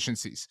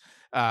deficiencies.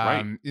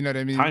 Right. You know what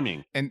I mean?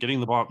 Timing and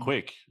getting the ball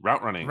quick,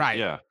 route running.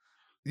 Right.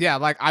 Yeah.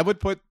 Like I would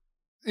put,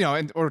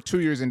 or 2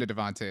 years into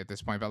Devontae at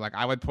this point, but like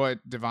I would put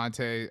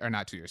Devontae, or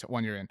not 2 years,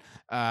 1 year in.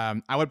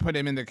 I would put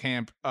him in the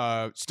camp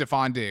of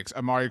Stephon Diggs,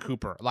 Amari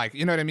Cooper. Like,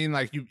 you know what I mean?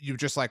 Like you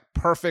just like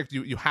perfect.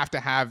 You have to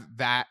have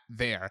that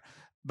there.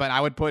 But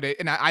I would put it,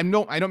 and I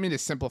don't mean to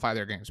simplify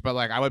their games, but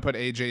like I would put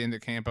AJ in the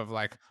camp of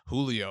like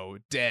Julio,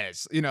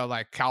 Dez,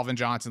 like Calvin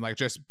Johnson, like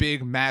just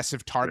big,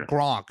 massive target,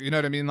 Gronk, you know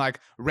what I mean? Like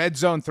red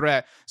zone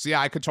threat. So yeah,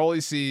 I could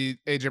totally see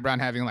AJ Brown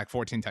having like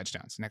 14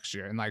 touchdowns next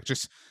year and like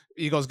just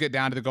Eagles get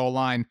down to the goal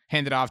line,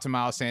 hand it off to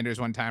Miles Sanders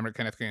one time, or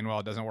Kenneth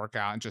Gainwell, doesn't work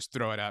out, and just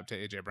throw it up to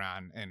AJ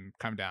Brown and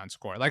come down and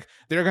score. Like,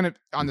 they're going to,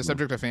 on the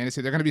subject of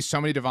fantasy, they're going to be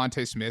so many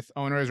Devontae Smith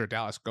owners or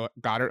Dallas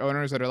Goedert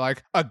owners that are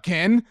like,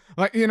 again?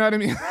 Like, you know what I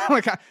mean?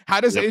 Like, how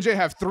does AJ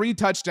have 3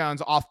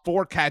 touchdowns off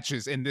 4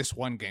 catches in this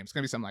one game? It's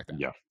going to be something like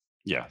that.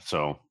 Yeah.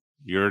 So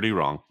you're already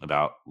wrong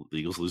about the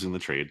Eagles losing the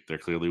trade. They're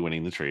clearly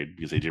winning the trade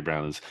because AJ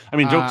Brown is, I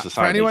mean, jokes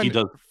aside,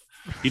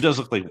 he does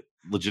look like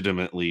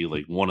legitimately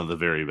like one of the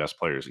very best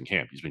players in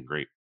camp. He's been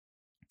great.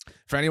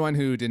 For anyone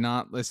who did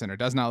not listen or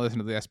does not listen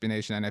to the SB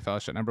Nation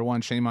NFL show, number 1,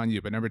 shame on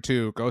you. But number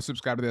 2, go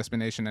subscribe to the SB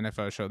Nation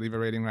NFL show, leave a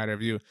rating, write a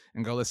review,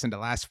 and go listen to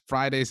last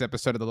Friday's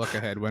episode of The Look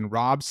Ahead when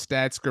Rob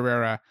Stats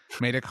Guerrera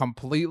made a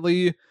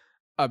completely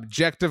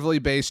objectively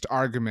based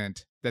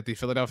argument that the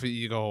Philadelphia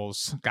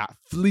Eagles got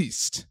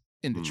fleeced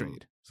in the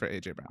trade for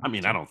AJ Brown. I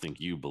mean, I don't think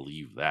you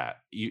believe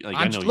that.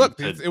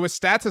 It was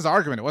Stats'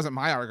 argument. It wasn't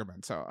my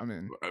argument. So, I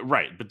mean,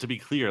 right. But to be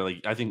clear,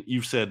 like, I think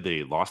you said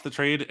they lost the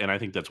trade, and I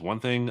think that's one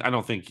thing. I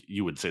don't think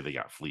you would say they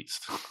got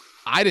fleeced.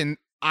 I didn't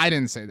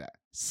say that.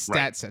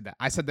 Stats said that.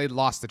 I said they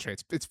lost the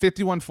trades. It's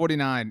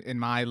 51-49 in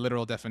my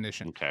literal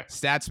definition. Okay.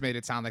 Stats made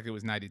it sound like it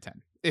was 90-10,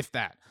 if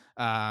that.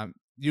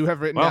 You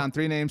have written down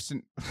 3 names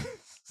to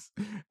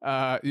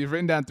you've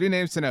written down 3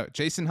 names to note: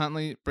 Jason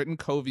Huntley, Britton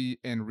Covey,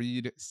 and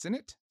Reed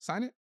Sinnett.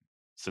 Sign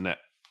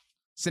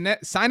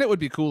it would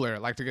be cooler.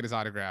 I'd like to get his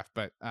autograph,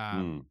 but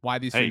why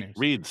these 3 names?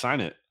 Reed,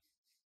 sign it.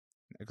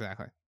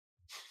 Exactly.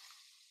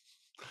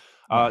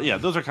 Yeah,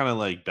 those are kind of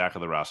like back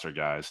of the roster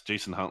guys.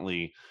 Jason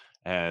Huntley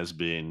has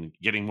been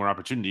getting more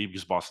opportunity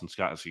because Boston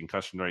Scott is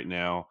concussion right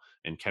now,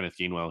 and Kenneth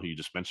Gainwell, who you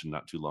just mentioned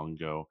not too long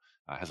ago,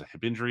 has a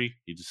hip injury.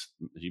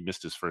 He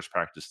missed his first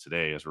practice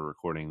today as we're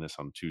recording this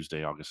on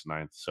Tuesday, August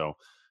 9th. So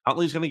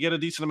Huntley's going to get a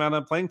decent amount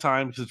of playing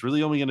time because it's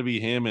really only going to be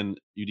him and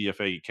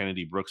UDFA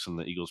Kennedy Brooks in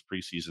the Eagles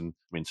preseason.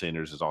 I mean,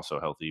 Sanders is also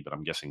healthy, but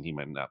I'm guessing he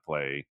might not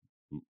play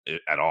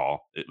at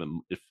all.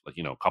 If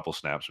a couple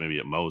snaps, maybe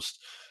at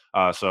most.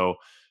 So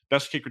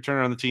best kick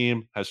returner on the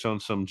team, has shown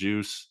some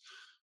juice.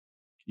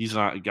 He's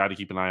not a guy to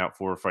keep an eye out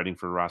for, fighting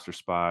for a roster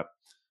spot.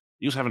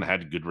 Eagles haven't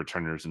had good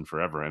returners in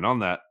forever. And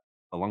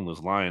along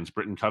those lines,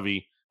 Britton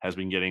Covey has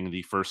been getting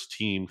the first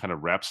team kind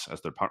of reps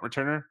as their punt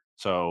returner.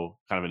 So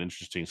kind of an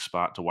interesting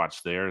spot to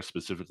watch there,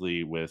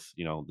 specifically with,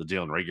 the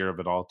Jalen Reagor of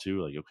it all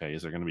too. Like, okay,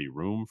 is there going to be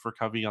room for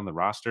Covey on the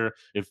roster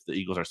if the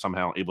Eagles are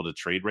somehow able to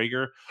trade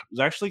Reagor? It was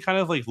actually kind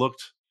of like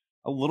looked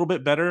a little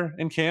bit better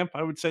in camp.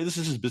 I would say this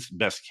is his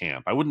best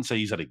camp. I wouldn't say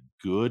he's had a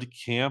good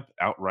camp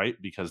outright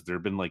because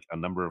there've been like a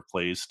number of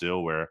plays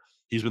still where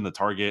he's been the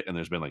target and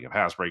there's been like a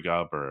pass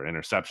breakup or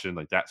interception.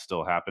 Like that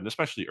still happened,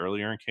 especially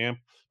earlier in camp.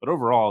 But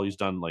overall, he's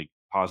done like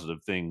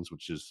positive things,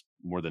 which is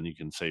more than you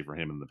can say for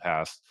him in the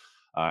past.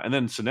 And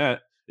then Sinnett,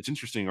 it's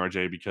interesting,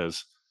 RJ,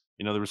 because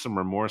there was some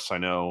remorse, I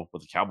know,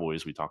 with the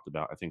Cowboys we talked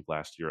about, I think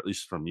last year, at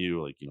least from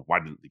you, like, why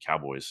didn't the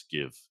Cowboys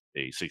give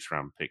a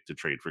 6th-round pick to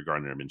trade for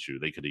Gardner Minshew?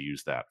 They could have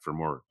used that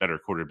for better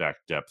quarterback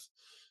depth.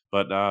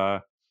 But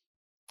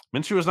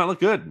Minshew has not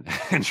looked good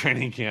in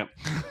training camp.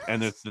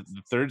 And the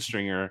 3rd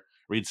stringer,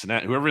 Reed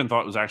Sinnett, who everyone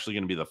thought was actually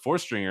going to be the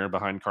 4th stringer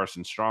behind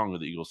Carson Strong, who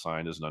the Eagles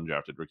signed as an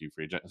undrafted rookie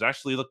free agent, has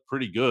actually looked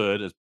pretty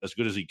good, as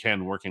good as he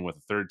can working with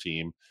a 3rd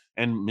team.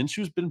 And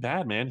Minshew's been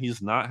bad, man.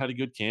 He's not had a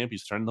good camp.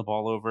 He's turned the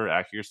ball over.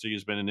 Accuracy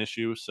has been an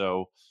issue.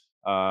 So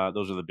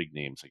those are the big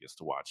names, I guess,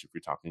 to watch if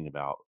you're talking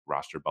about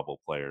roster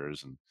bubble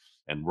players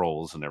and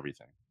roles and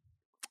everything.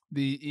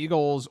 The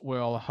Eagles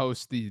will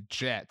host the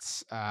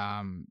Jets,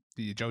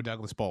 the Joe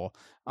Douglas Bowl,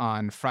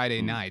 on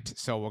Friday night.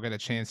 So we'll get a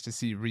chance to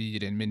see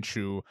Reed and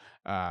Minshew,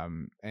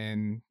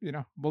 and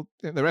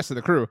the rest of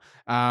the crew.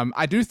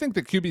 I do think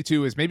the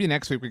QB2 is maybe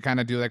next week we kind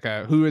of do like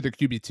a who are the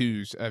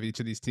QB2s of each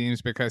of these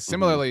teams, because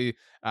similarly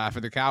for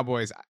the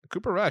Cowboys,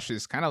 Cooper Rush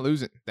is kind of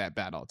losing that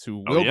battle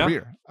to Will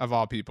Grier of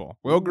all people.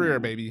 Will Grier,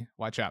 baby,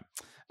 watch out.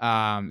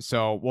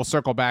 So we'll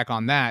circle back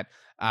on that.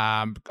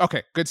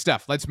 Okay, good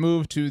stuff. Let's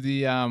move to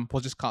the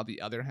we'll just call it the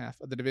other half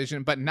of the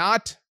division, but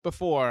not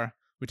before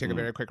we take a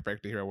very quick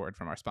break to hear a word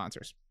from our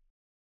sponsors.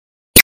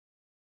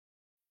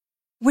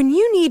 When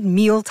you need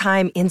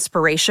mealtime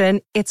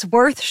inspiration, it's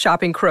worth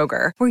shopping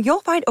Kroger, where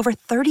you'll find over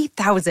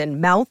 30,000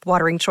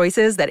 mouth-watering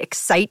choices that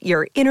excite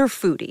your inner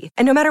foodie.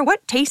 And no matter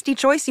what tasty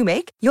choice you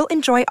make, you'll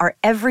enjoy our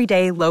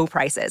everyday low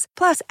prices,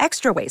 plus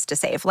extra ways to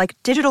save, like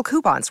digital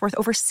coupons worth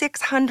over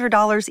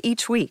 $600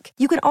 each week.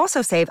 You can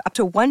also save up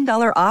to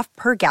 $1 off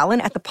per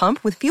gallon at the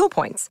pump with fuel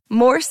points.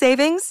 More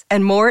savings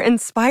and more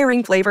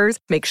inspiring flavors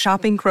make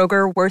shopping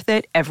Kroger worth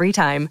it every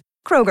time.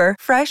 Kroger,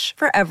 fresh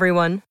for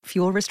everyone.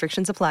 Fuel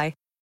restrictions apply.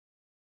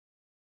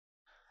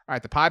 All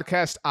right, the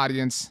podcast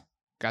audience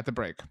got the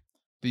break.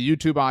 The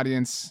YouTube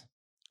audience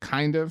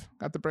kind of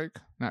got the break.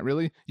 Not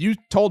really. You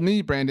told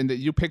me, Brandon, that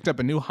you picked up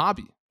a new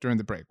hobby during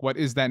the break. What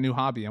is that new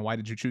hobby and why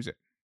did you choose it?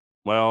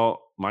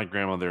 Well, my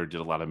grandmother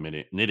did a lot of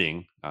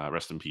knitting.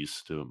 Rest in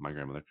peace to my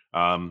grandmother.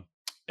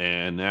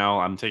 And now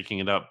I'm taking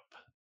it up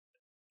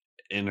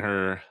in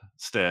her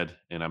stead,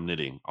 and I'm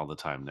knitting all the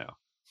time now.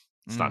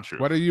 It's not true.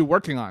 What are you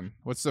working on?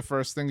 What's the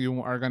first thing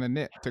you are going to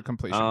knit to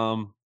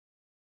completion?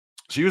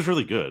 She was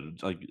really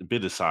good, like,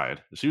 bid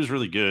aside. She was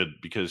really good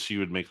because she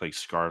would make, like,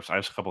 scarves. I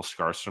have a couple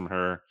scarves from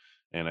her,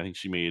 and I think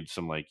she made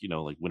some, like,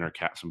 like, winter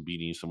cap some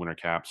beanies, some winter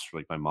caps for,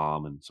 like, my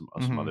mom and some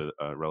Hmm. other,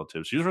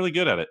 relatives. She was really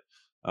good at it.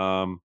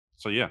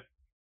 So yeah,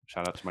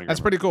 shout out to my That's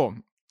grandma. pretty cool.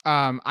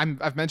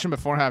 I've mentioned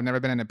before how I've never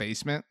been in a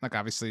basement, like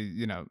obviously,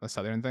 a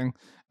southern thing.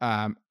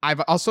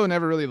 I've also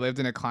never really lived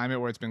in a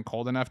climate where it's been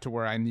cold enough to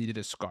where I needed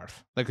a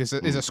scarf. Like, is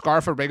a Mm.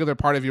 scarf a regular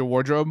part of your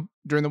wardrobe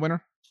during the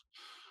winter?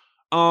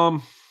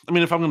 Um, I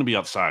mean, if I'm gonna be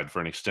outside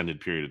for an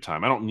extended period of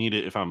time, I don't need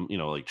it if I'm,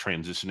 like,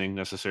 transitioning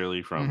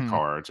necessarily from Hmm.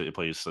 car to a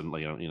place and,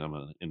 like, I'm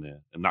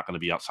not gonna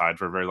be outside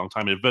for a very long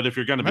time. But if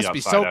you're gonna It be must be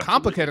outside, so absolutely.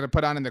 complicated to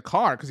put on in the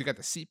car because you got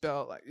the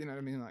seatbelt, like, you know what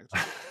I mean? Like,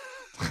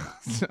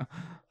 so,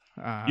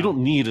 You um,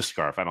 don't need a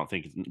scarf, I don't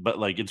think, but,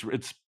 like,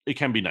 it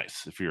can be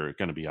nice if you're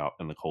gonna be out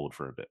in the cold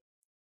for a bit.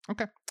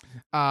 okay.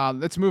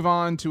 Let's move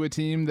on to a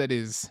team that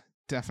is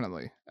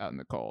definitely out in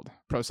the cold.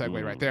 Pro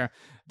segue right Mm. there.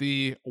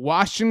 The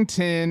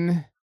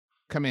Washington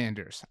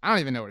Commanders. I don't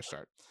even know where to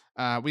start.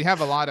 We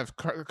have a lot of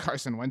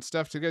Carson Wentz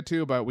stuff to get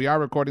to, but we are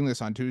recording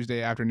this on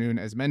Tuesday afternoon,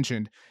 as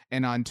mentioned.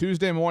 And on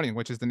Tuesday morning,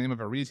 which is the name of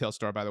a retail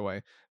store, by the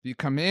way, the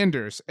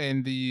Commanders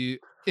and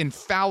the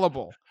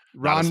infallible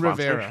Not a Ron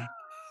sponsor? Rivera.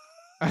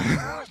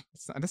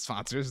 It's not a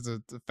sponsor, it's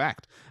a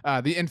fact.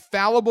 The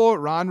infallible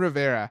Ron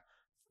Rivera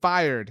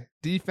fired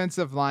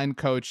defensive line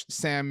coach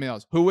Sam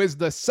Mills, who is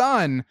the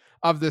son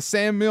of the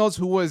Sam Mills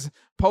who was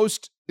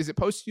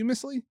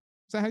posthumously? Is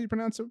that how you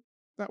pronounce it?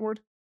 That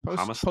word?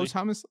 Honestly?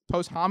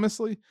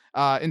 Posthumously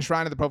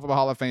enshrined at the Pro Football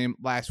Hall of Fame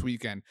last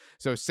weekend.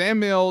 So Sam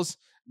Mills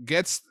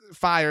gets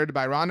fired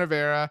by Ron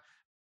Rivera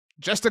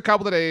just a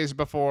couple of days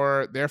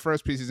before their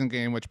first preseason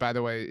game, which, by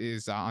the way,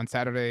 is on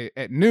Saturday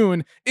at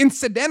noon,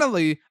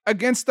 incidentally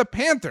against the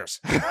Panthers,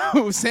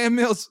 who Sam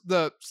Mills,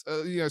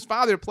 his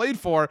father played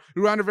for,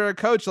 who Ron Rivera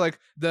coached. Like,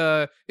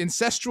 the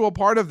ancestral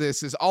part of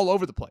this is all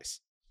over the place.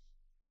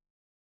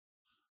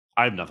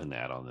 I have nothing to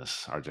add on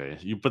this,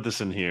 RJ. You put this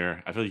in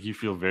here. I feel like you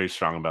feel very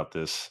strong about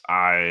this.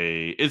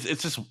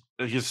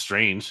 It's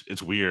strange.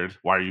 It's weird.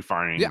 Why are you Yeah,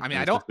 firing I mean,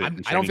 an assistant in I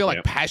don't training feel like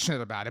camp?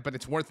 passionate about it, but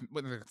it's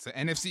the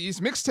NFC's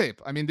mixtape.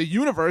 I mean, the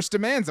universe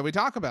demands that we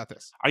talk about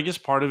this. I guess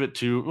part of it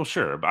too. Well,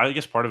 sure, but I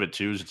guess part of it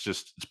too is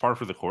it's part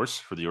for the course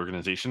for the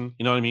organization.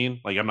 You know what I mean?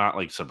 Like, I'm not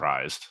like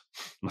surprised.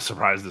 I'm not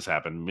surprised this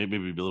happened. Maybe a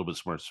little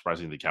bit more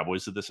surprising the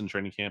Cowboys did this in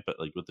training camp, but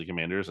like with the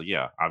Commanders, like,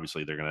 yeah,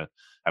 obviously they're gonna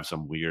have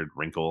some weird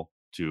wrinkle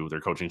to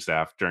their coaching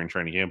staff during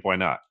training camp. Why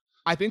not?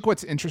 I think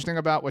what's interesting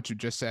about what you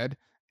just said,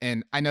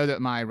 and I know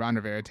that my Ron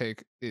Rivera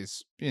take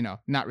is,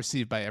 not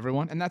received by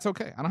everyone, and that's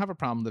okay. I don't have a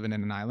problem living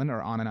in an island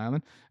or on an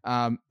island.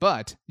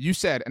 But you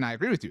said, and I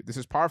agree with you, this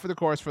is par for the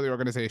course for the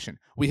organization.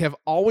 We have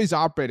always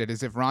operated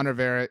as if Ron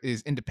Rivera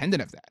is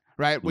independent of that,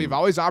 right? We've Mm,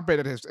 always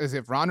operated as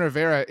if Ron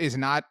Rivera is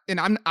not, and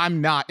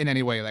I'm not in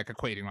any way like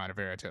equating Ron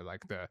Rivera to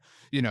like the,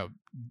 you know,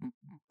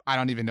 I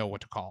don't even know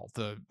what to call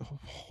the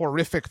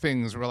horrific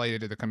things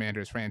related to the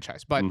Commanders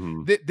franchise. But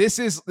mhm. this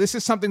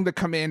is something the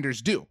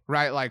Commanders do,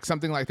 right? Like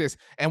something like this.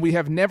 And we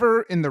have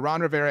never in the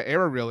Ron Rivera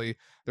era, really,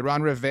 the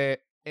Ron Rivera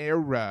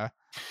era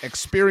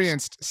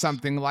experienced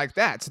something like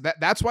that. So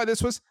that's why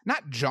this was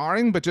not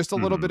jarring, but just a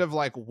little Mhm. bit of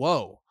like,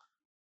 whoa.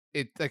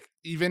 It like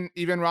even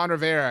Ron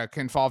Rivera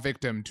can fall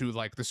victim to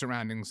like the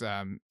surroundings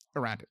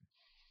around it.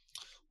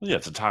 Well, yeah,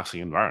 it's a toxic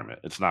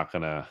environment. It's not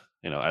gonna,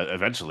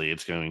 eventually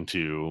it's going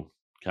to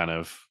kind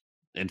of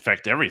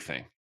infect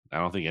everything. I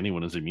don't think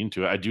anyone is immune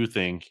to it. I do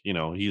think,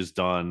 he's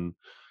done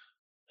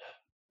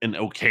an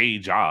okay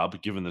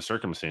job given the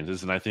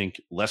circumstances. And I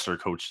think lesser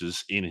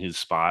coaches in his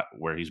spot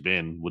where he's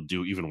been would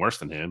do even worse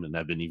than him and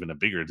have been even a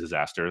bigger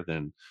disaster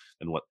than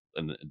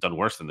done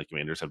worse than the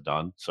Commanders have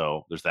done.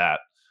 So there's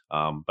that.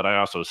 But I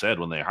also said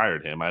when they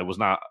hired him, I was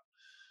not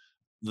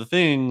the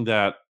thing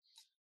that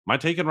my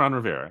take on Ron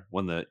Rivera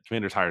when the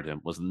Commanders hired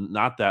him was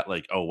not that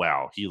like, oh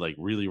wow, he like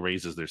really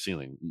raises their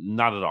ceiling.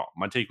 Not at all.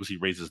 My take was he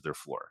raises their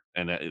floor,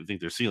 and I think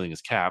their ceiling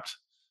is capped.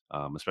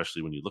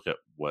 Especially when you look at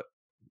what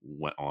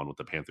went on with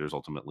the Panthers.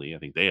 Ultimately, I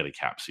think they had a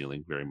cap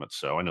ceiling, very much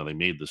so. I know they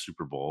made the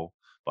Super Bowl,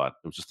 but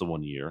it was just the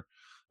 1 year.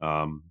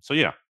 So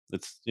yeah,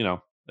 it's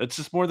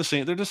just more the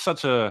same. They're just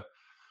such a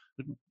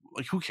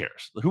like, who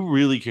cares? Who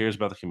really cares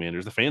about the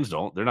Commanders? The fans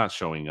don't. They're not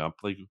showing up.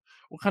 Like,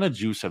 what kind of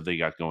juice have they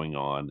got going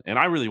on? And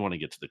I really want to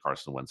get to the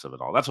Carson Wentz of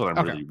it all. That's what I'm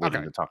Okay. really Okay.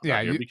 waiting to talk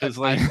Yeah. about here because,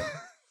 like,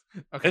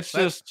 Okay. it's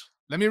just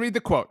Let me read the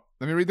quote.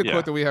 Let me read the yeah.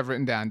 quote that we have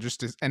written down,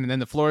 and then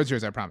the floor is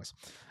yours, I promise.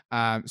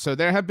 So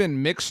there have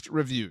been mixed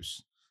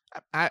reviews.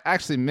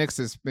 Actually, mixed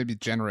is maybe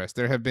generous.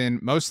 There have been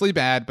mostly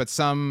bad, but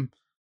some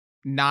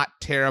not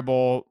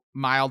terrible,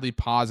 mildly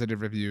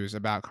positive reviews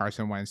about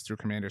Carson Wentz through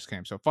Commanders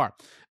camp so far.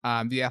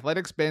 The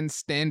Athletics' Ben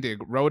Standig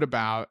wrote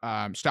about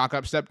stock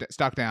up,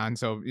 stock down.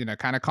 So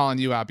kind of calling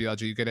you out,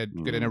 BLG. You get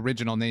an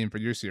original name for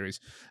your series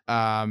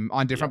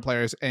on different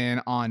players.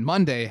 And on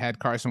Monday had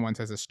Carson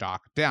Wentz as a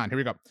stock down. Here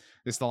we go.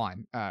 This is the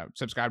line.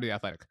 Subscribe to the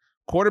Athletic.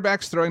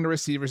 Quarterbacks throwing to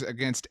receivers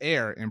against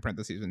air in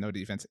parentheses with no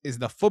defense is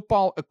the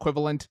football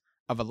equivalent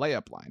of a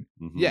layup line.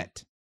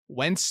 Yet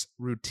Wentz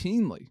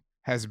routinely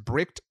has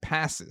bricked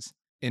passes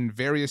in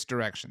various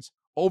directions,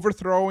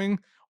 Overthrowing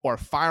or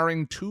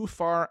firing too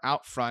far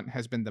out front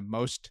has been the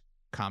most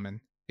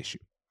common issue.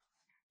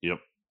 Yep.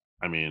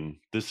 I mean,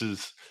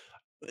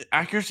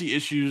 accuracy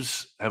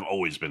issues have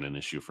always been an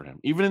issue for him.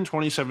 Even in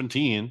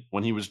 2017,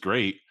 when he was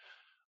great,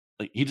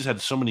 like he just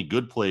had so many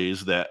good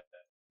plays that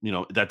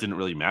that didn't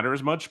really matter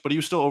as much, but he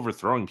was still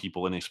overthrowing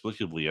people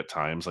inexplicably at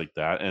times like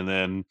that. And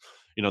then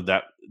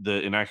that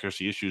the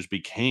inaccuracy issues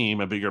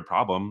became a bigger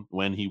problem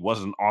when he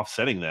wasn't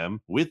offsetting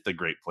them with the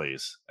great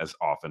plays as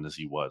often as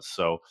he was.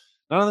 So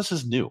none of this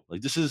is new.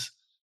 Like this is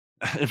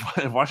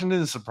if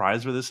Washington is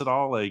surprised with this at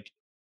all, like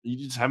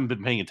you just haven't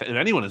been paying attention. If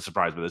anyone is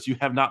surprised by this, you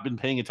have not been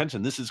paying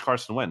attention. This is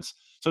Carson Wentz.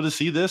 So to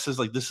see this is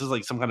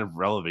like some kind of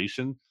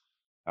revelation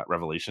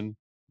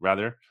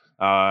rather.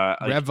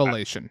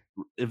 Revelation.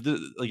 If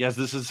as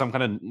this is some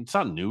kind of, it's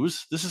not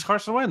news. This is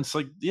Carson Wentz.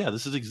 Like, yeah,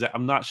 this is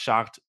I'm not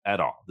shocked at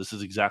all. This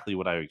is exactly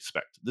what I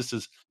expect. This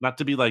is not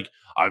to be like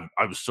I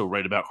was so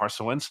right about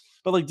Carson Wentz,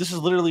 but like this is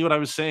literally what I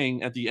was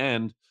saying at the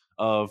end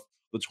of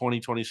the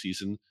 2020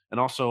 season, and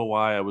also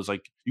why I was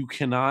like, you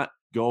cannot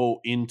go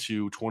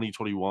into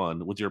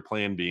 2021 with your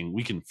plan being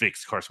we can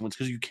fix Carson Wentz,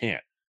 because you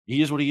can't.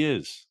 He is what he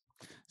is.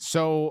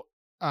 So,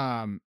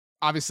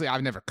 obviously,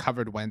 I've never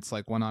covered Wentz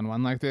like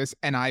one-on-one like this,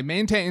 and I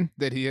maintain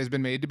that he has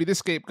been made to be the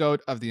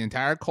scapegoat of the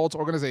entire Colts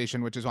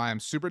organization, which is why I'm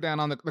super down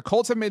on the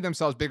Colts have made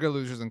themselves bigger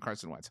losers than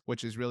Carson Wentz,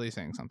 which is really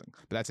saying something,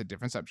 but that's a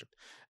different subject.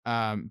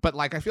 But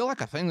like, I feel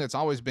like a thing that's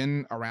always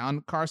been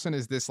around Carson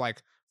is this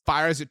like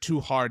fires it too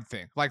hard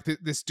thing. Like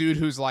this dude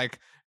who's like,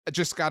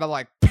 just gotta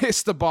like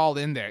piss the ball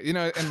in there,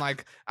 and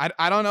like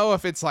I don't know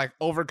if it's like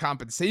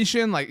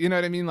overcompensation, like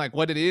what I mean, like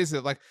what it is,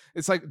 like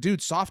it's like,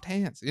 dude, soft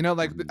hands,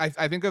 like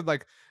I think of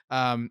like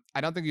I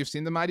don't think you've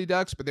seen the Mighty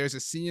Ducks, but there's a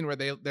scene where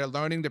they're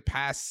learning to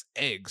pass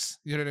eggs,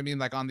 you know what I mean,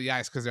 like on the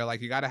ice, because they're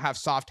like, you got to have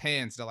soft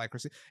hands to like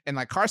receive, and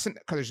like Carson,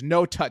 because there's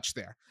no touch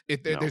there.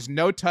 There's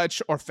no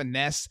touch or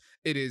finesse.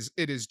 It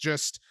is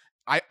just,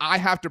 I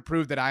have to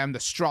prove that I am the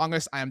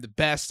strongest, I am the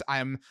best, I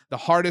am the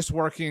hardest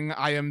working,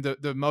 I am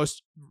the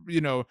most,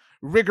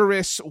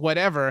 rigorous,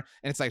 whatever.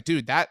 And it's like,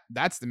 dude,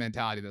 that's the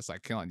mentality that's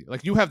like killing you.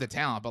 Like you have the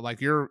talent, but like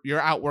you're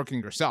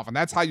outworking yourself. And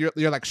that's how you're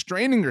like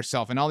straining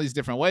yourself in all these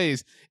different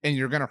ways. And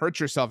you're going to hurt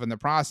yourself in the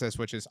process,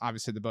 which is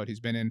obviously the boat he's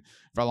been in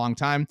for a long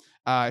time.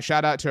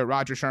 Shout out to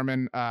Roger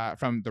Sherman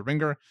from The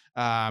Ringer,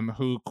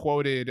 who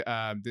quoted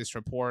this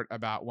report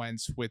about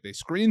Wentz with a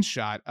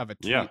screenshot of a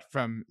tweet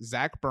from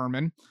Zach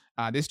Berman.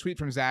 This tweet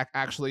from Zach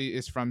actually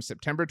is from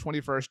September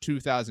 21st,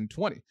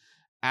 2020.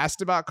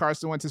 Asked about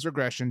Carson Wentz's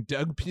regression,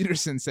 Doug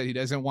Peterson said he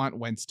doesn't want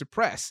Wentz to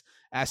press.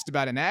 Asked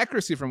about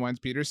inaccuracy from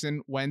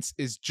Wentz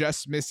is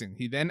just missing.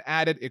 He then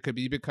added it could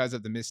be because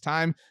of the missed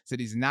time,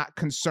 said he's not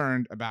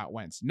concerned about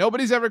Wentz.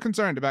 Nobody's ever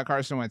concerned about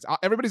Carson Wentz.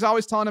 Everybody's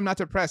always telling him not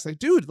to press. Like,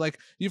 dude, like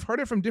you've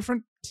heard it from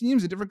different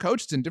teams and different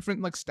coaches and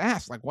different like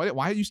staffs. Like, why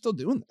are you still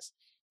doing this?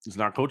 It's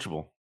not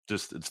coachable.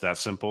 Just, it's that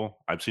simple.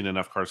 I've seen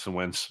enough Carson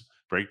Wentz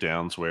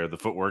breakdowns where the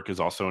footwork is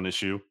also an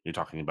issue. You're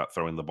talking about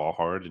throwing the ball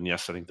hard, and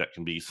yes, I think that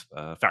can be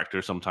a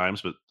factor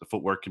sometimes, but the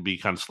footwork can be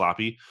kind of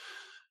sloppy,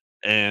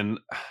 and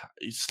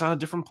he's not a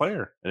different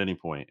player at any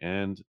point.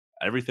 And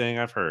everything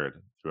I've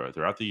heard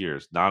throughout the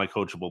years, not a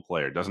coachable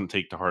player, doesn't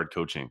take to hard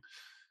coaching.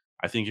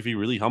 I think if he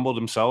really humbled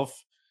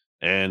himself,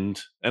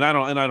 and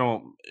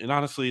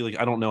honestly, like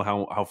I don't know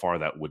how far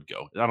that would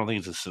go. I don't think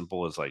it's as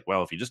simple as like,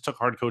 well, if he just took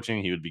hard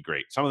coaching, he would be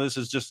great. Some of this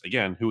is just,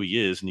 again, who he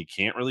is, and you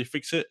can't really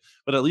fix it,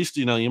 but at least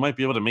you might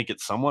be able to make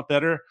it somewhat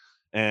better.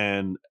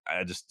 And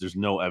there's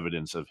no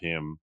evidence of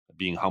him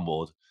being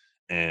humbled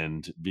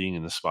and being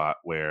in the spot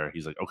where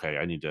he's like, okay,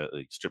 I need to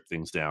like strip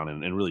things down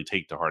and really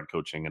take to hard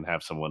coaching and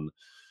have someone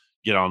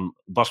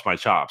bust my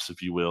chops,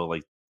 if you will,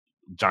 like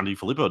John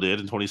DeFilippo did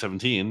in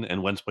 2017,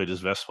 and Wentz played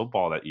his best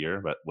football that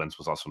year, but Wentz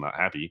was also not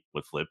happy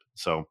with Flip.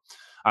 So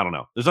I don't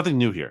know. There's nothing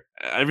new here.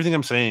 Everything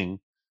I'm saying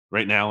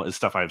right now is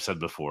stuff I've said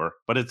before,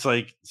 but it's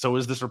like, so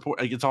is this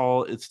report? Like it's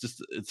all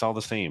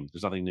the same.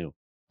 There's nothing new.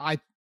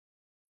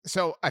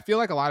 So I feel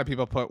like a lot of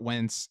people put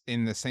Wentz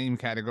in the same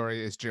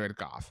category as Jared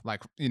Goff.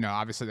 Like,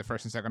 obviously the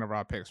first and second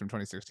overall picks from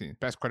 2016,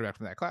 best quarterback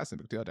from that class, no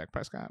big deal, Dak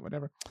Prescott,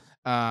 whatever.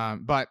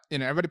 But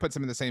everybody puts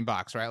them in the same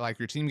box, right? Like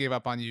your team gave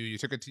up on you,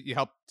 you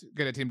helped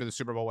get a team to the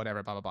Super Bowl,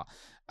 whatever, blah, blah,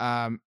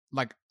 blah.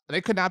 Like they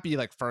could not be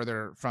like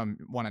further from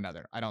one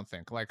another, I don't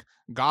think. Like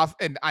Goff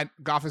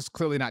is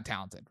clearly not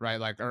talented, right?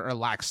 Like or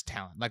lacks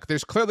talent. Like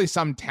there's clearly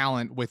some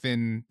talent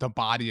within the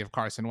body of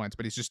Carson Wentz,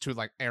 but he's just too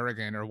like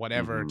arrogant or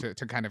whatever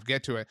to kind of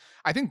get to it.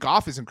 I think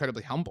Goff is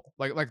incredibly humble.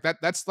 Like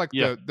that's like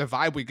the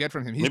vibe we get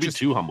from him. He's maybe just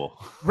too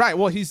humble. Right.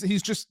 Well,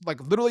 he's just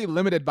like literally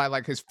limited by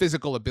like his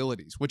physical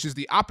abilities, which is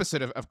the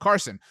opposite of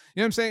Carson.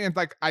 You know what I'm saying? And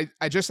like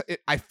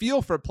I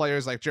feel for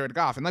players like Jared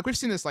Goff, and like we've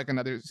seen this like in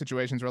other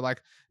situations where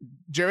like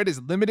Jared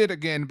is limited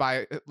again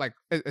by like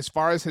as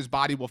far as his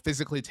body will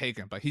physically take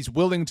him, but he's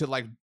willing to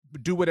like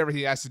do whatever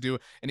he has to do.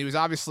 And he was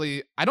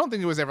obviously, I don't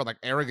think he was ever like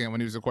arrogant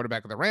when he was the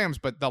quarterback of the Rams,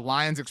 but the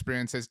Lions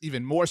experience has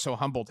even more so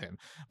humbled him.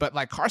 But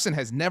like Carson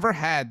has never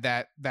had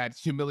that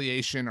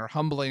humiliation or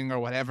humbling or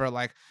whatever.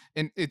 Like,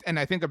 and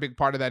I think a big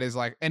part of that is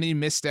like any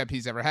misstep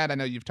he's ever had. I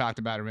know you've talked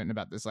about and written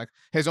about this, like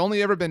has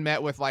only ever been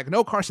met with like,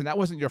 no, Carson, that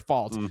wasn't your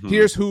fault.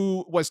 Here's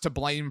who was to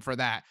blame for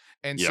that.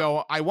 And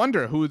so I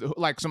wonder who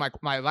like, so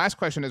my last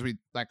question as we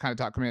like kind of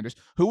talk Commanders,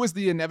 who was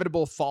the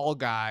inevitable fall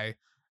guy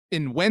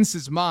in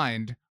Wentz's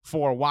mind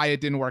for why it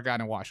didn't work out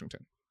in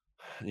Washington?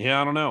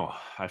 Yeah, I don't know.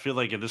 I feel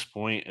like at this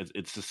point,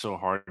 it's just so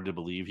hard to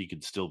believe he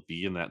could still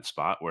be in that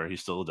spot where he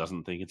still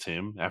doesn't think it's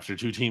him after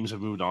two teams have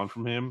moved on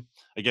from him.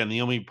 Again,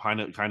 the only kind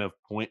of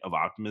point of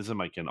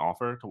optimism I can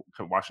offer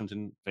to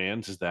Washington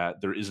fans is that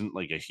there isn't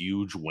like a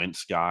huge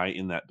Wentz guy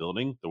in that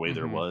building the way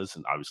there was,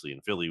 and obviously in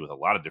Philly with a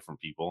lot of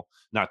different people,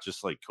 not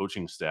just like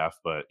coaching staff,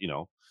 but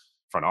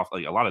front off,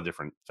 like a lot of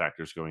different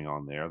factors going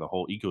on there. The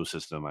whole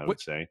ecosystem, I would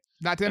say.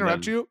 Not to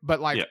interrupt you, but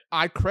like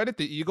I credit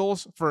the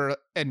Eagles for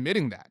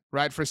admitting that,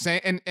 right? For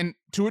saying, and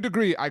to a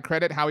degree, I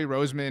credit Howie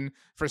Roseman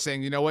for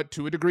saying, you know what,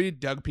 to a degree,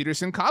 Doug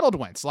Peterson coddled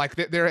Wentz. Like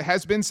there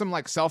has been some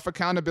like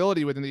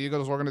self-accountability within the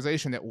Eagles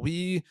organization that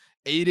we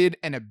aided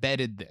and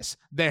abetted this.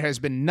 There has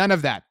been none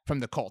of that from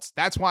the Colts.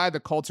 That's why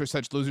the Colts are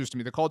such losers to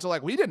me. The Colts are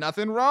like, we did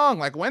nothing wrong.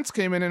 Like Wentz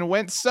came in and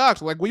Wentz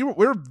sucked. Like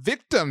we're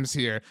victims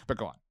here. But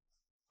go on.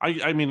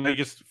 I mean, I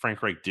guess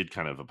Frank Reich did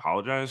kind of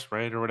apologize,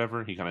 right, or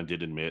whatever. He kind of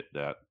did admit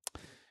that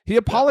he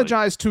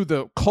apologized to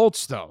the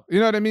Colts, though. You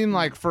know what I mean?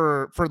 Like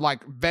for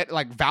like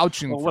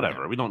vouching. Well, for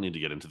whatever. him. We don't need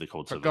to get into the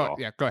Colts at go, all.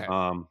 Yeah, go ahead.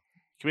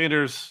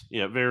 Commanders,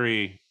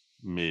 very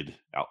mid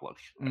outlook,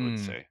 I would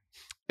say.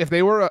 If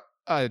they were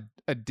a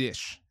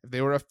dish, if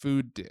they were a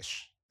food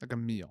dish, like a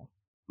meal,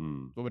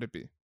 what would it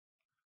be?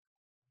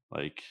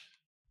 Like,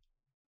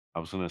 I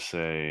was gonna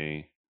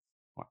say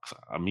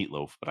a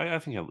meatloaf, but I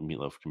think a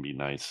meatloaf can be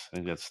nice. I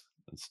think that's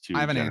too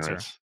I have an generous.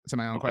 answer to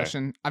my own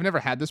question. I've never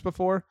had this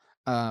before,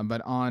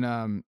 but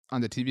on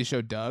the TV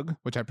show Doug,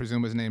 which I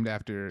presume was named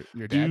after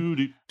your dad,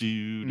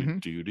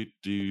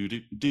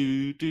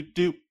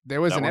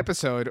 there was an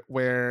episode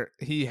where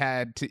he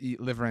had to eat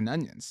liver and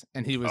onions,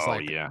 and he was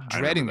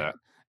dreading it.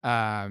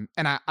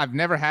 And I've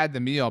never had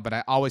the meal, but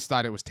I always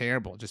thought it was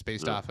terrible just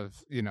based off of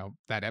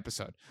that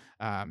episode.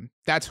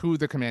 That's who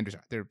the Commanders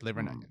are. They're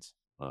liver and onions.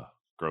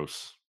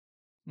 Gross.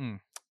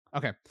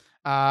 Okay.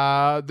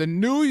 The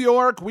New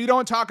York, we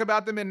don't talk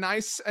about them in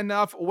nice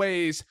enough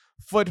ways.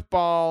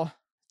 Football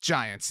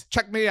Giants.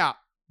 Check me out,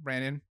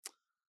 Brandon.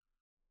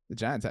 The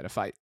Giants had a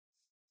fight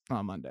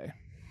on Monday.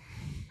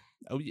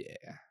 Oh,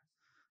 yeah.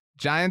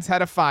 Giants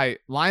had a fight.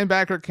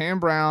 Linebacker Cam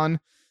Brown,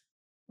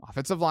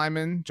 offensive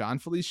lineman John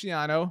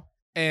Feliciano,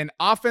 and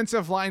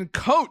offensive line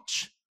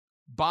coach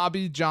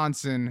Bobby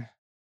Johnson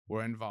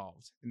were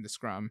involved in the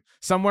scrum.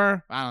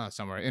 Somewhere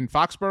in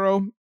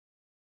Foxborough,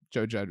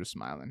 Joe Judge was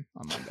smiling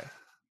on Monday.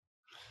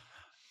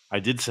 I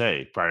did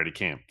say prior to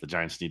camp, the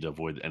Giants need to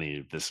avoid any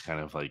of this kind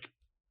of like,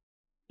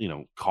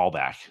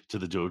 callback to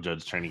the Joe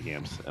Judge training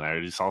camps. And I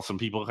already saw some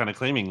people kind of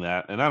claiming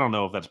that. And I don't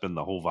know if that's been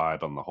the whole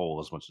vibe on the whole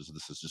as much as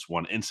this is just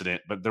one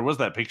incident. But there was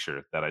that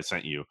picture that I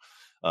sent you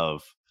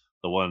of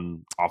the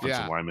one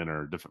offensive lineman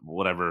or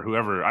whatever,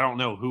 whoever. I don't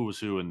know who was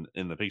who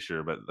in the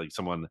picture, but like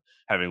someone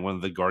having one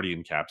of the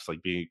Guardian caps,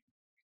 like being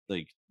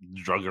like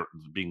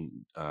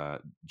being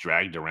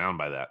dragged around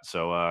by that.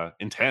 So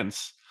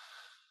intense.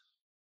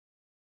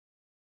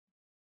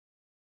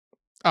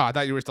 Oh, I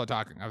thought you were still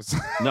talking. I was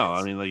No,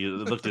 I mean, like it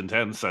looked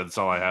intense. That's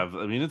all I have.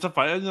 I mean, it's a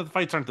fight. The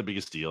fights aren't the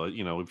biggest deal. I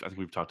think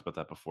we've talked about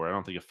that before. I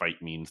don't think a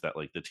fight means that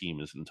like the team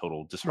is in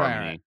total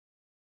disharmony. Right.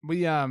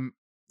 We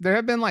there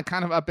have been like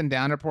kind of up and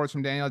down reports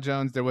from Daniel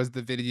Jones. There was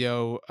the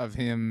video of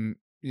him,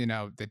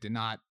 that did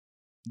not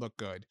look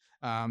good.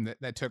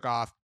 That took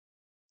off.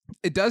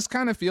 It does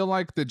kind of feel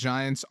like the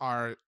Giants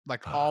are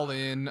like all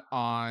in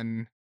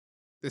on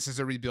this is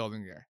a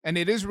rebuilding year. And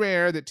it is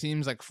rare that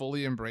teams like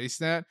fully embrace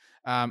that.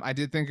 I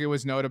did think it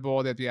was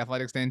notable that the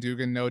Athletics' Dan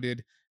Dugan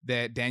noted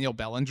that Daniel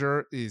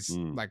Bellinger is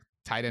like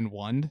tight end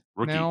 1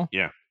 rookie now.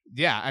 Yeah.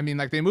 Yeah, I mean,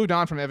 like they moved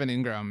on from Evan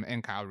Ingram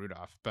and Kyle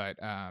Rudolph, but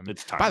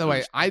it's time. By the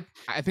way, I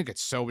think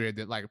it's so weird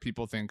that like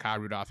people think Kyle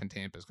Rudolph in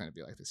Tampa is going to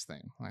be like this thing.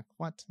 Like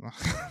what?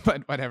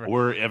 But whatever.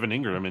 Or Evan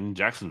Ingram in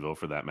Jacksonville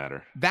for that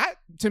matter. That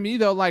to me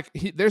though, like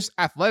there's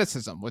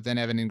athleticism within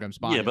Evan Ingram's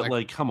body. Yeah, but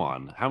like come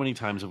on, how many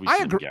times have we I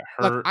seen agree, him get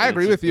hurt? Like, I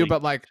agree with you,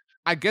 but like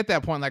I get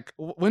that point. Like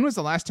when was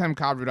the last time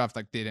Kyle Rudolph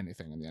like did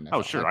anything in the NFL?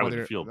 Oh sure, like, I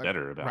would feel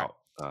better about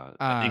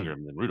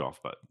Ingram than Rudolph,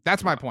 but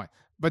that's my point.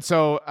 But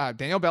so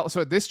Daniel Bell.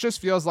 So this just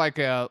feels like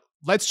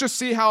let's just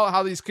see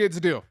how these kids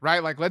do,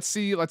 right? Like let's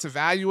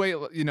evaluate.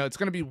 It's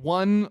going to be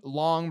one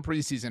long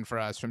preseason for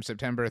us from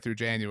September through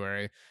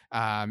January,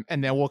 and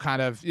then we'll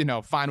kind of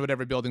find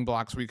whatever building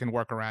blocks we can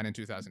work around in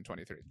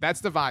 2023. That's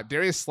the vibe.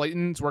 Darius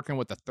Slayton's working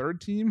with the third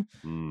team.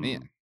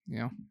 Man,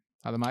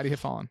 how the mighty have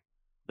fallen.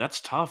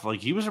 That's tough. Like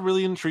he was a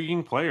really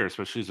intriguing player,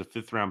 especially as a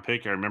 5th round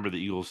pick. I remember the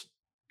Eagles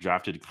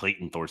drafted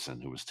Clayton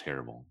Thorson, who was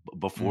terrible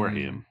before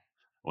him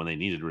when they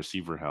needed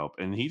receiver help,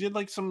 and he did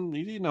like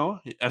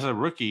as a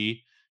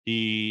rookie.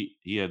 He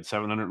had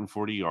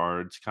 740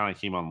 yards. Kind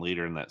of came on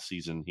later in that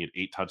season. He had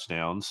 8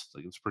 touchdowns.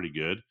 Like it's pretty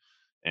good,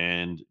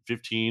 and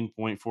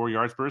 15.4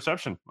 yards per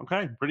reception.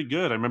 Okay, pretty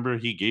good. I remember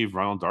he gave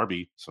Ronald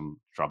Darby some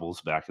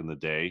troubles back in the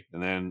day,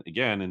 and then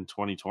again in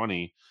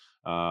 2020,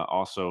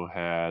 also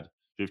had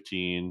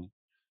 15.0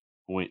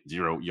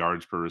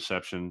 yards per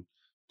reception.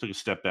 Took a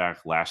step back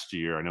last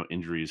year. I know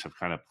injuries have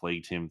kind of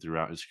plagued him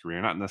throughout his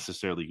career. Not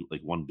necessarily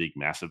like one big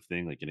massive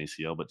thing like an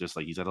ACL, but just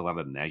like he's had a lot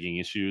of nagging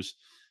issues.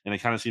 And it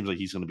kind of seems like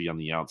he's going to be on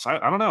the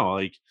outside. I don't know.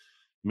 Like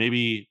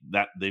maybe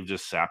that they've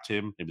just sapped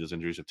him. Maybe those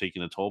injuries have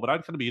taken a toll. But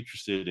I'd kind of be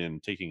interested in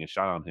taking a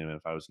shot on him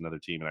if I was another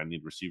team and I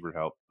need receiver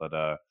help.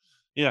 But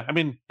yeah, I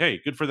mean, hey,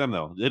 good for them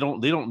though. They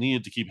don't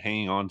need to keep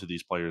hanging on to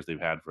these players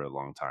they've had for a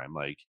long time.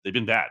 Like they've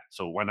been bad,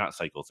 so why not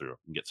cycle through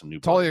and get some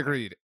new? Totally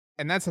agreed.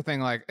 And that's the thing.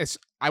 Like,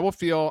 I will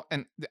feel,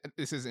 and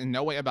this is in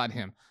no way about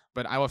him,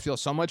 but I will feel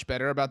so much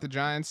better about the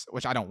Giants,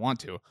 which I don't want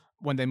to,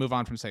 when they move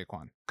on from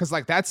Saquon, because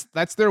like that's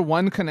their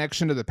one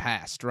connection to the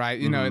past, right?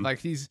 You know,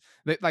 like it's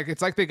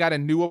like they got a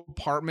new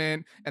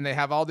apartment and they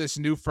have all this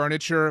new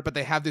furniture, but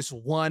they have this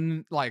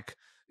one like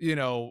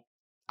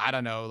I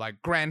don't know,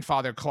 like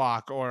grandfather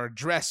clock or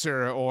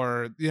dresser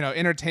or,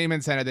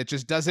 entertainment center that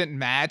just doesn't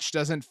match,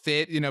 doesn't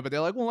fit, but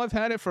they're like, well, I've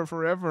had it for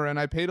forever and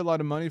I paid a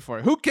lot of money for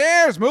it. Who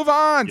cares? Move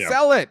on,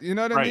 sell it. You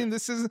know what I mean?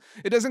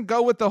 It doesn't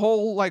go with the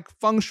whole like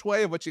feng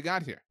shui of what you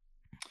got here.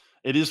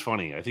 It is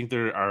funny. I think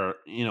there are,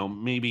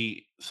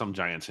 maybe some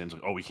Giants fans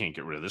like, oh, we can't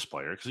get rid of this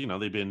player because,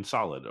 they've been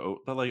solid. Oh,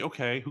 but like,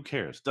 okay, who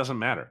cares? Doesn't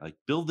matter. Like,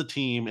 build the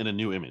team in a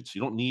new image.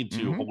 You don't need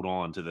to hold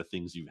on to the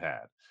things you've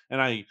had. And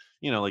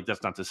like,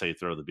 that's not to say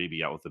throw the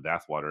baby out with the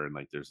bathwater and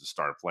like there's a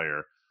star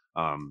player.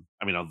 I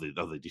mean,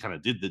 they kind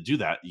of did do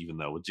that even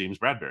though with James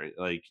Bradbury,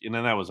 like, and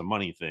then that was a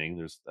money thing.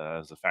 There's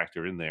a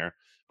factor in there.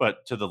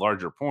 But to the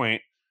larger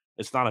point,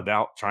 it's not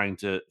about trying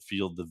to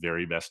field the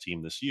very best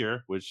team this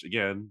year, which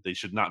again, they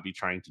should not be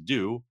trying to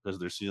do because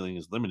their ceiling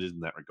is limited in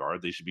that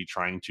regard. They should be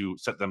trying to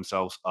set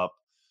themselves up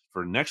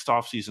for next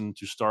offseason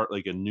to start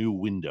like a new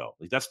window.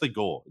 Like that's the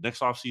goal.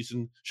 Next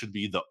offseason should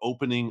be the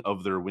opening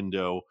of their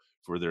window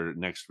for their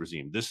next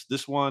regime.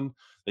 This one,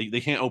 they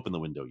can't open the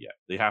window yet.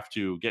 They have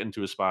to get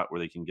into a spot where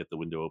they can get the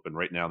window open.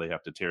 Right now, they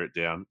have to tear it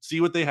down,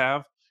 see what they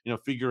have,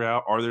 figure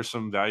out, are there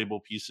some valuable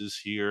pieces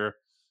here?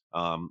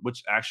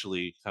 Which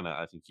actually kind of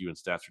I think you and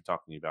Stats are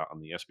talking about on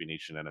the SB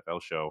Nation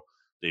NFL show.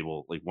 They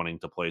will like wanting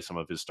to play some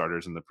of his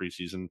starters in the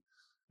preseason.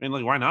 I mean,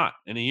 like, why not?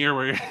 In a year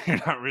where you're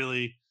not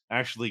really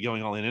actually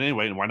going all in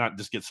anyway, and why not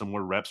just get some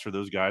more reps for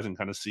those guys and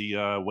kind of see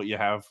what you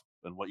have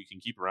and what you can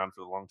keep around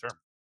for the long term.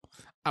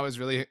 I was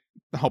really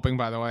hoping,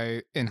 by the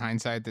way, in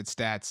hindsight, that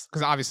Stats,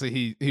 because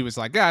obviously he was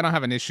like, yeah, I don't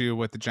have an issue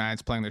with the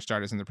Giants playing their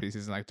starters in the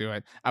preseason, like do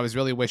it. I was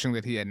really wishing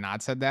that he had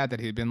not said that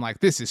he'd been like,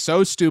 this is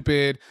so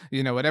stupid,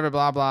 whatever,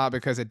 blah, blah,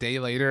 because a day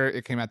later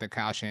it came out that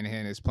Kyle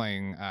Shanahan is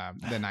playing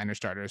the Niners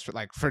starters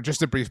for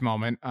just a brief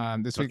moment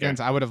this weekend.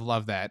 So I would have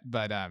loved that,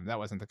 but that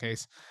wasn't the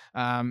case.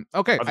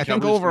 Okay, I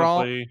think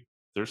overall... play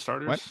their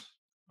starters? What?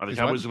 Are the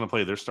Cowboys going to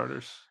play their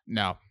starters?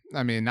 No,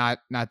 I mean, not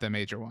the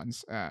major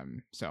ones.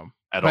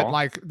 At but all?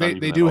 like they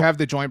do have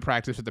the joint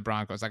practice with the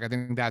Broncos. Like I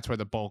think that's where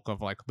the bulk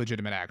of like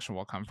legitimate action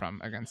will come from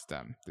against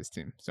this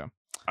team. So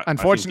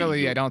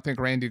unfortunately, I don't think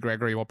Randy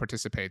Gregory will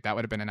participate. That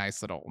would have been a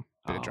nice little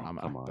bit of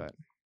drama. But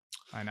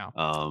I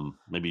know.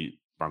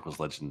 Maybe Broncos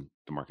legend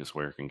DeMarcus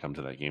Ware can come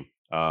to that game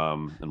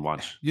and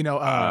watch.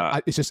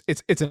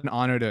 It's an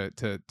honor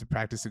to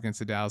practice against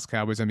the Dallas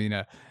Cowboys. I mean,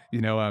 I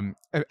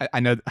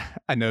know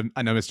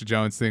Mr.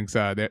 Jones thinks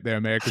they're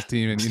America's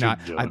team, and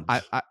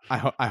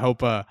I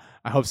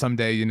hope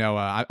someday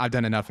I've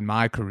done enough in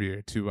my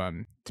career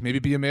to maybe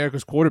be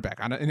America's quarterback.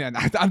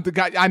 I'm the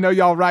guy. I know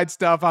y'all write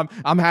stuff.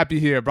 I'm happy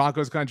here,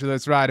 Broncos country.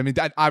 Let's ride. I mean,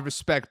 I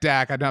respect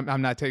Dak.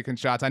 I'm not taking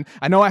shots.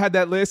 I know I had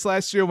that list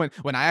last year when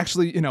I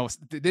actually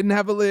didn't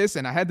have a list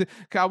and I had the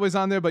Cowboys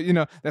on there, but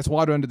that's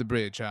water under the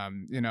bridge.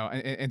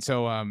 And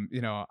so I'm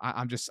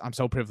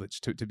so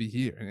privileged to be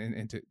here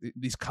and to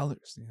these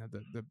colors,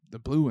 the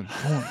blue and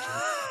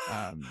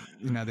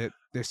orange.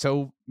 They're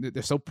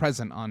so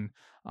present on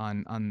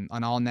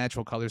all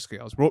natural color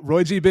scales.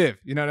 Roy G. Biv,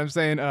 you know what I'm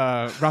saying?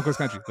 Broncos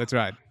country, let's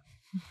ride.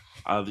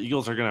 The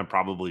Eagles are going to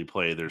probably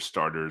play their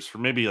starters for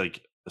maybe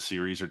like a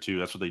series or two.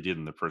 That's what they did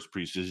in the first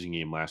preseason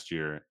game last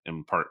year,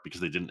 in part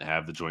because they didn't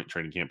have the joint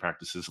training camp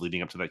practices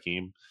leading up to that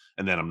game.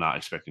 And then I'm not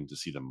expecting to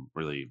see them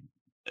really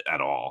at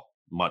all,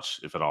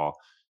 much if at all,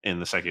 in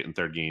the second and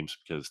third games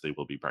because they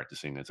will be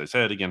practicing, as I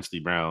said, against the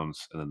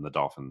Browns and then the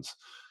Dolphins.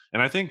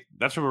 And I think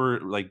that's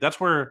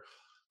where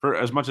for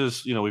as much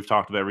as we've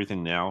talked about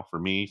everything now, for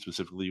me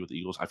specifically with the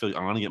Eagles, I feel like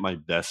I'm going to get my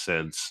best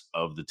sense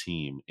of the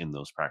team in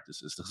those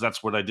practices because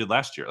that's what I did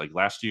last year. Like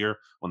last year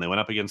when they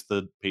went up against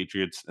the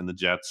Patriots and the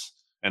Jets,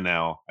 and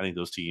now I think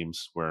those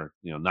teams were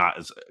not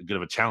as good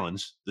of a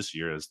challenge this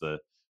year as the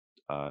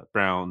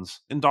Browns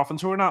and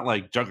Dolphins, who are not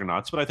like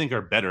juggernauts, but I think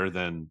are better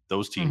than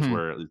those teams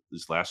were at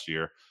least last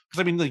year.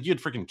 Because I mean, like you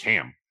had freaking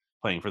Cam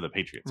playing for the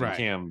Patriots, right?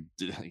 And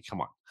Cam,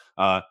 come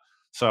on.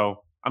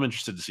 So I'm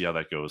interested to see how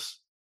that goes.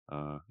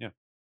 Yeah.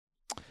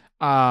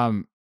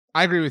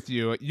 I agree with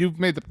you. You've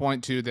made the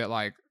point too that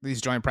like these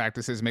joint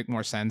practices make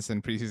more sense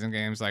than preseason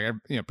games. Like,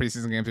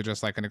 preseason games are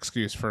just like an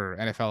excuse for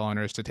NFL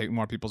owners to take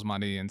more people's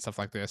money and stuff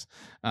like this.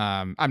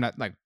 I'm not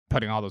like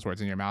putting all those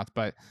words in your mouth,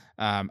 but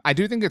I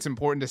do think it's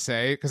important to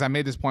say, because I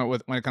made this point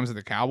when it comes to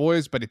the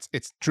Cowboys, but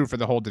it's true for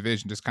the whole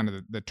division. Just kind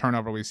of the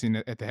turnover we've seen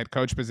at the head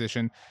coach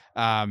position.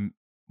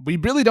 We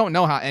really don't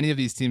know how any of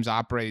these teams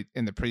operate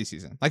in the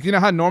preseason. Like,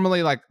 how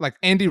normally like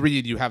Andy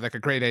Reid, you have like a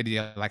great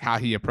idea like how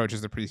he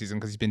approaches the preseason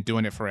because he's been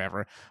doing it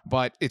forever.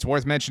 But it's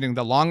worth mentioning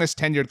the longest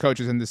tenured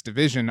coaches in this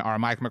division are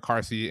Mike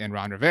McCarthy and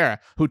Ron Rivera,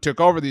 who took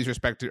over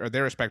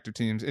their respective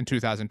teams in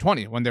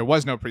 2020 when there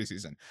was no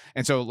preseason.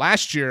 And so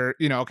last year,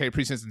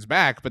 preseason's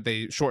back, but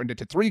they shortened it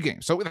to 3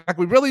 games. So like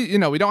we really,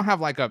 we don't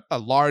have like a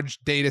large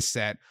data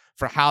set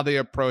for how they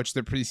approach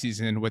the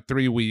preseason with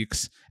 3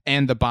 weeks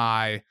and the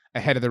bye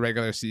ahead of the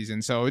regular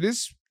season. So it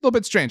is a little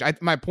bit strange.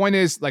 My point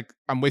is, like,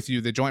 I'm with you.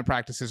 The joint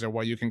practices are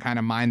where you can kind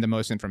of mine the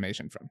most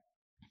information from.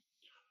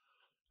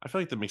 I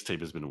feel like the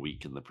mixtape has been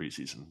weak in the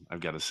preseason. I've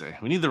got to say,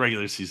 we need the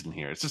regular season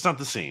here. It's just not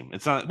the same.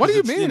 It's not. What do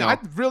you mean? I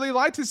really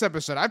liked this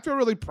episode. I feel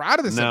really proud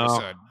of this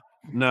episode.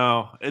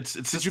 No, it's.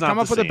 Did you come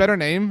up with a better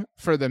name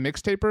for the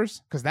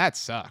mixtapers? Because that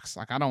sucks.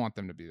 Like, I don't want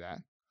them to be that.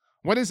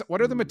 What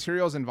are the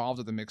materials involved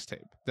with the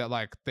mixtape that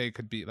like they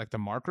could be like the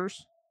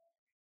markers?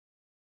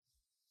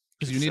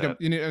 Because you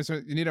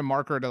need a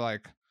marker to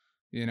like,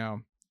 I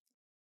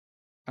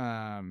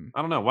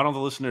don't know. Why don't the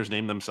listeners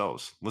name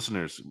themselves?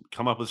 Listeners,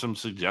 come up with some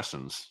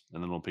suggestions,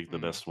 and then we'll pick the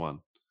best one.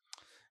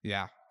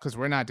 Yeah, because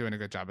we're not doing a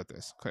good job at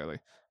this, clearly.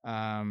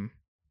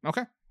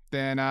 Okay,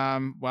 then.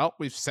 Well,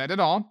 we've said it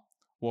all.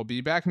 We'll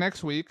be back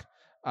next week.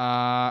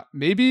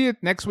 Maybe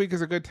next week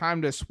is a good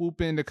time to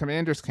swoop into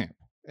Commanders Camp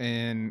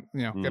and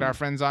get our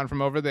friends on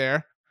from over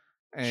there,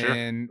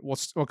 and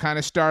we'll kind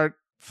of start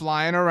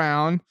flying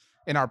around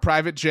in our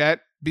private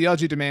jet.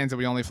 BLG demands that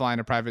we only fly in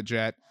a private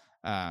jet,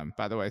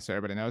 by the way, so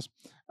everybody knows.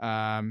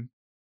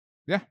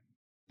 Yeah.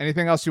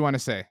 Anything else you want to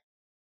say?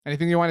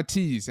 Anything you want to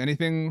tease?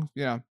 Anything,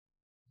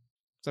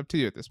 it's up to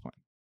you at this point.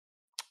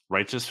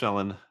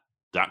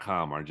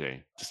 RighteousFelon.com,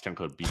 RJ. Discount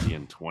code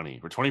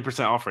BTN20. We're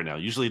 20% off right now.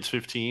 Usually it's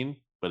 15,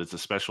 but it's a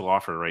special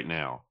offer right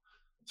now.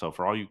 So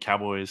for all you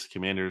Cowboys,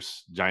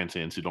 Commanders, Giants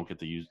fans who don't get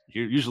to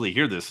usually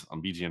hear this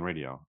on BGN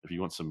Radio, if you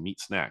want some meat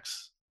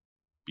snacks,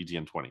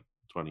 BGN20.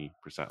 20%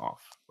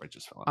 off.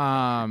 Righteous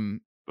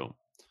Felon. Boom.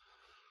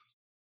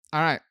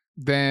 All right,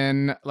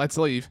 then let's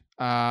leave.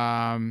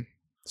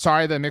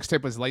 Sorry the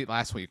mixtape was late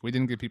last week. We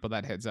didn't give people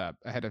that heads up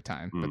ahead of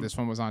time, but this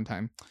one was on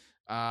time.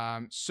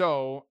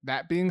 So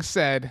that being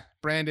said,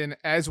 Brandon,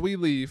 as we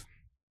leave,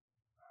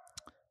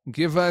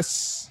 give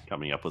us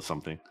coming up with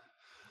something.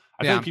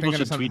 I think people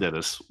should tweet at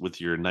us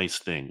with your nice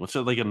thing. What's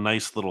like a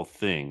nice little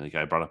thing like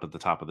I brought up at the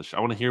top of the show?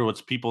 I want to hear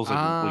what's people's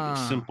like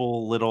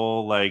simple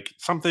little like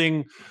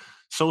something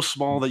so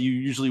small that you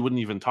usually wouldn't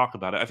even talk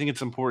about it. I think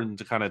it's important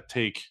to kind of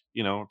take,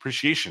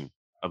 appreciation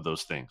of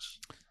those things.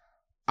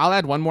 I'll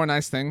add one more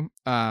nice thing.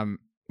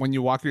 When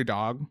you walk your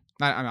dog,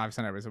 I'm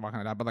obviously not everybody's walking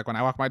a dog, but like when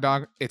I walk my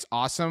dog, it's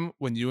awesome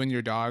when you and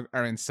your dog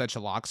are in such a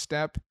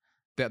lockstep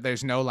that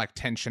there's no like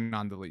tension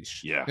on the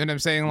leash. Yeah. You know what I'm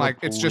saying? Like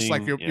it's just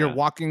like you're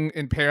walking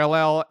in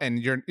parallel and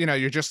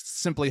you're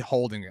just simply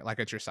holding it like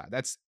at your side.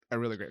 That's a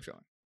really great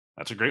feeling.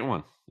 That's a great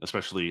one.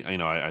 Especially,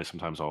 I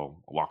sometimes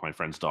I'll walk my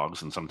friends'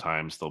 dogs, and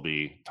sometimes there'll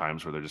be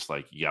times where they're just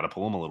like, you got to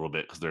pull them a little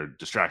bit because they're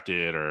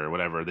distracted or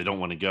whatever. They don't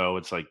want to go.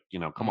 It's like,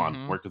 come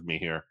on, work with me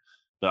here.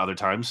 The other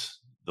times,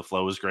 the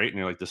flow is great, and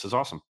you're like, this is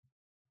awesome.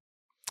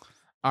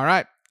 All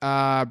right.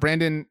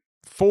 Brandon,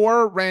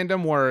 4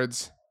 random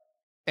words,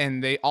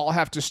 and they all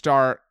have to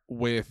start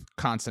with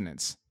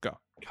consonants. Go.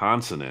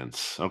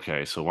 Consonants.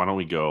 Okay, so why don't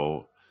we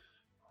go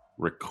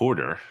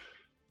recorder,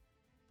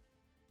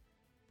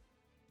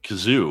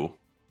 kazoo,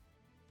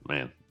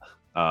 man.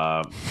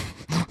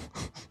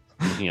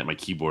 Looking at my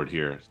keyboard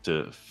here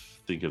to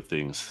think of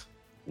things.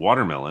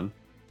 Watermelon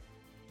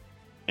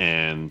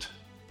and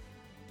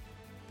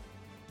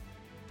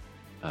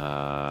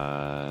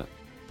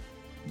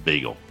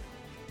bagel.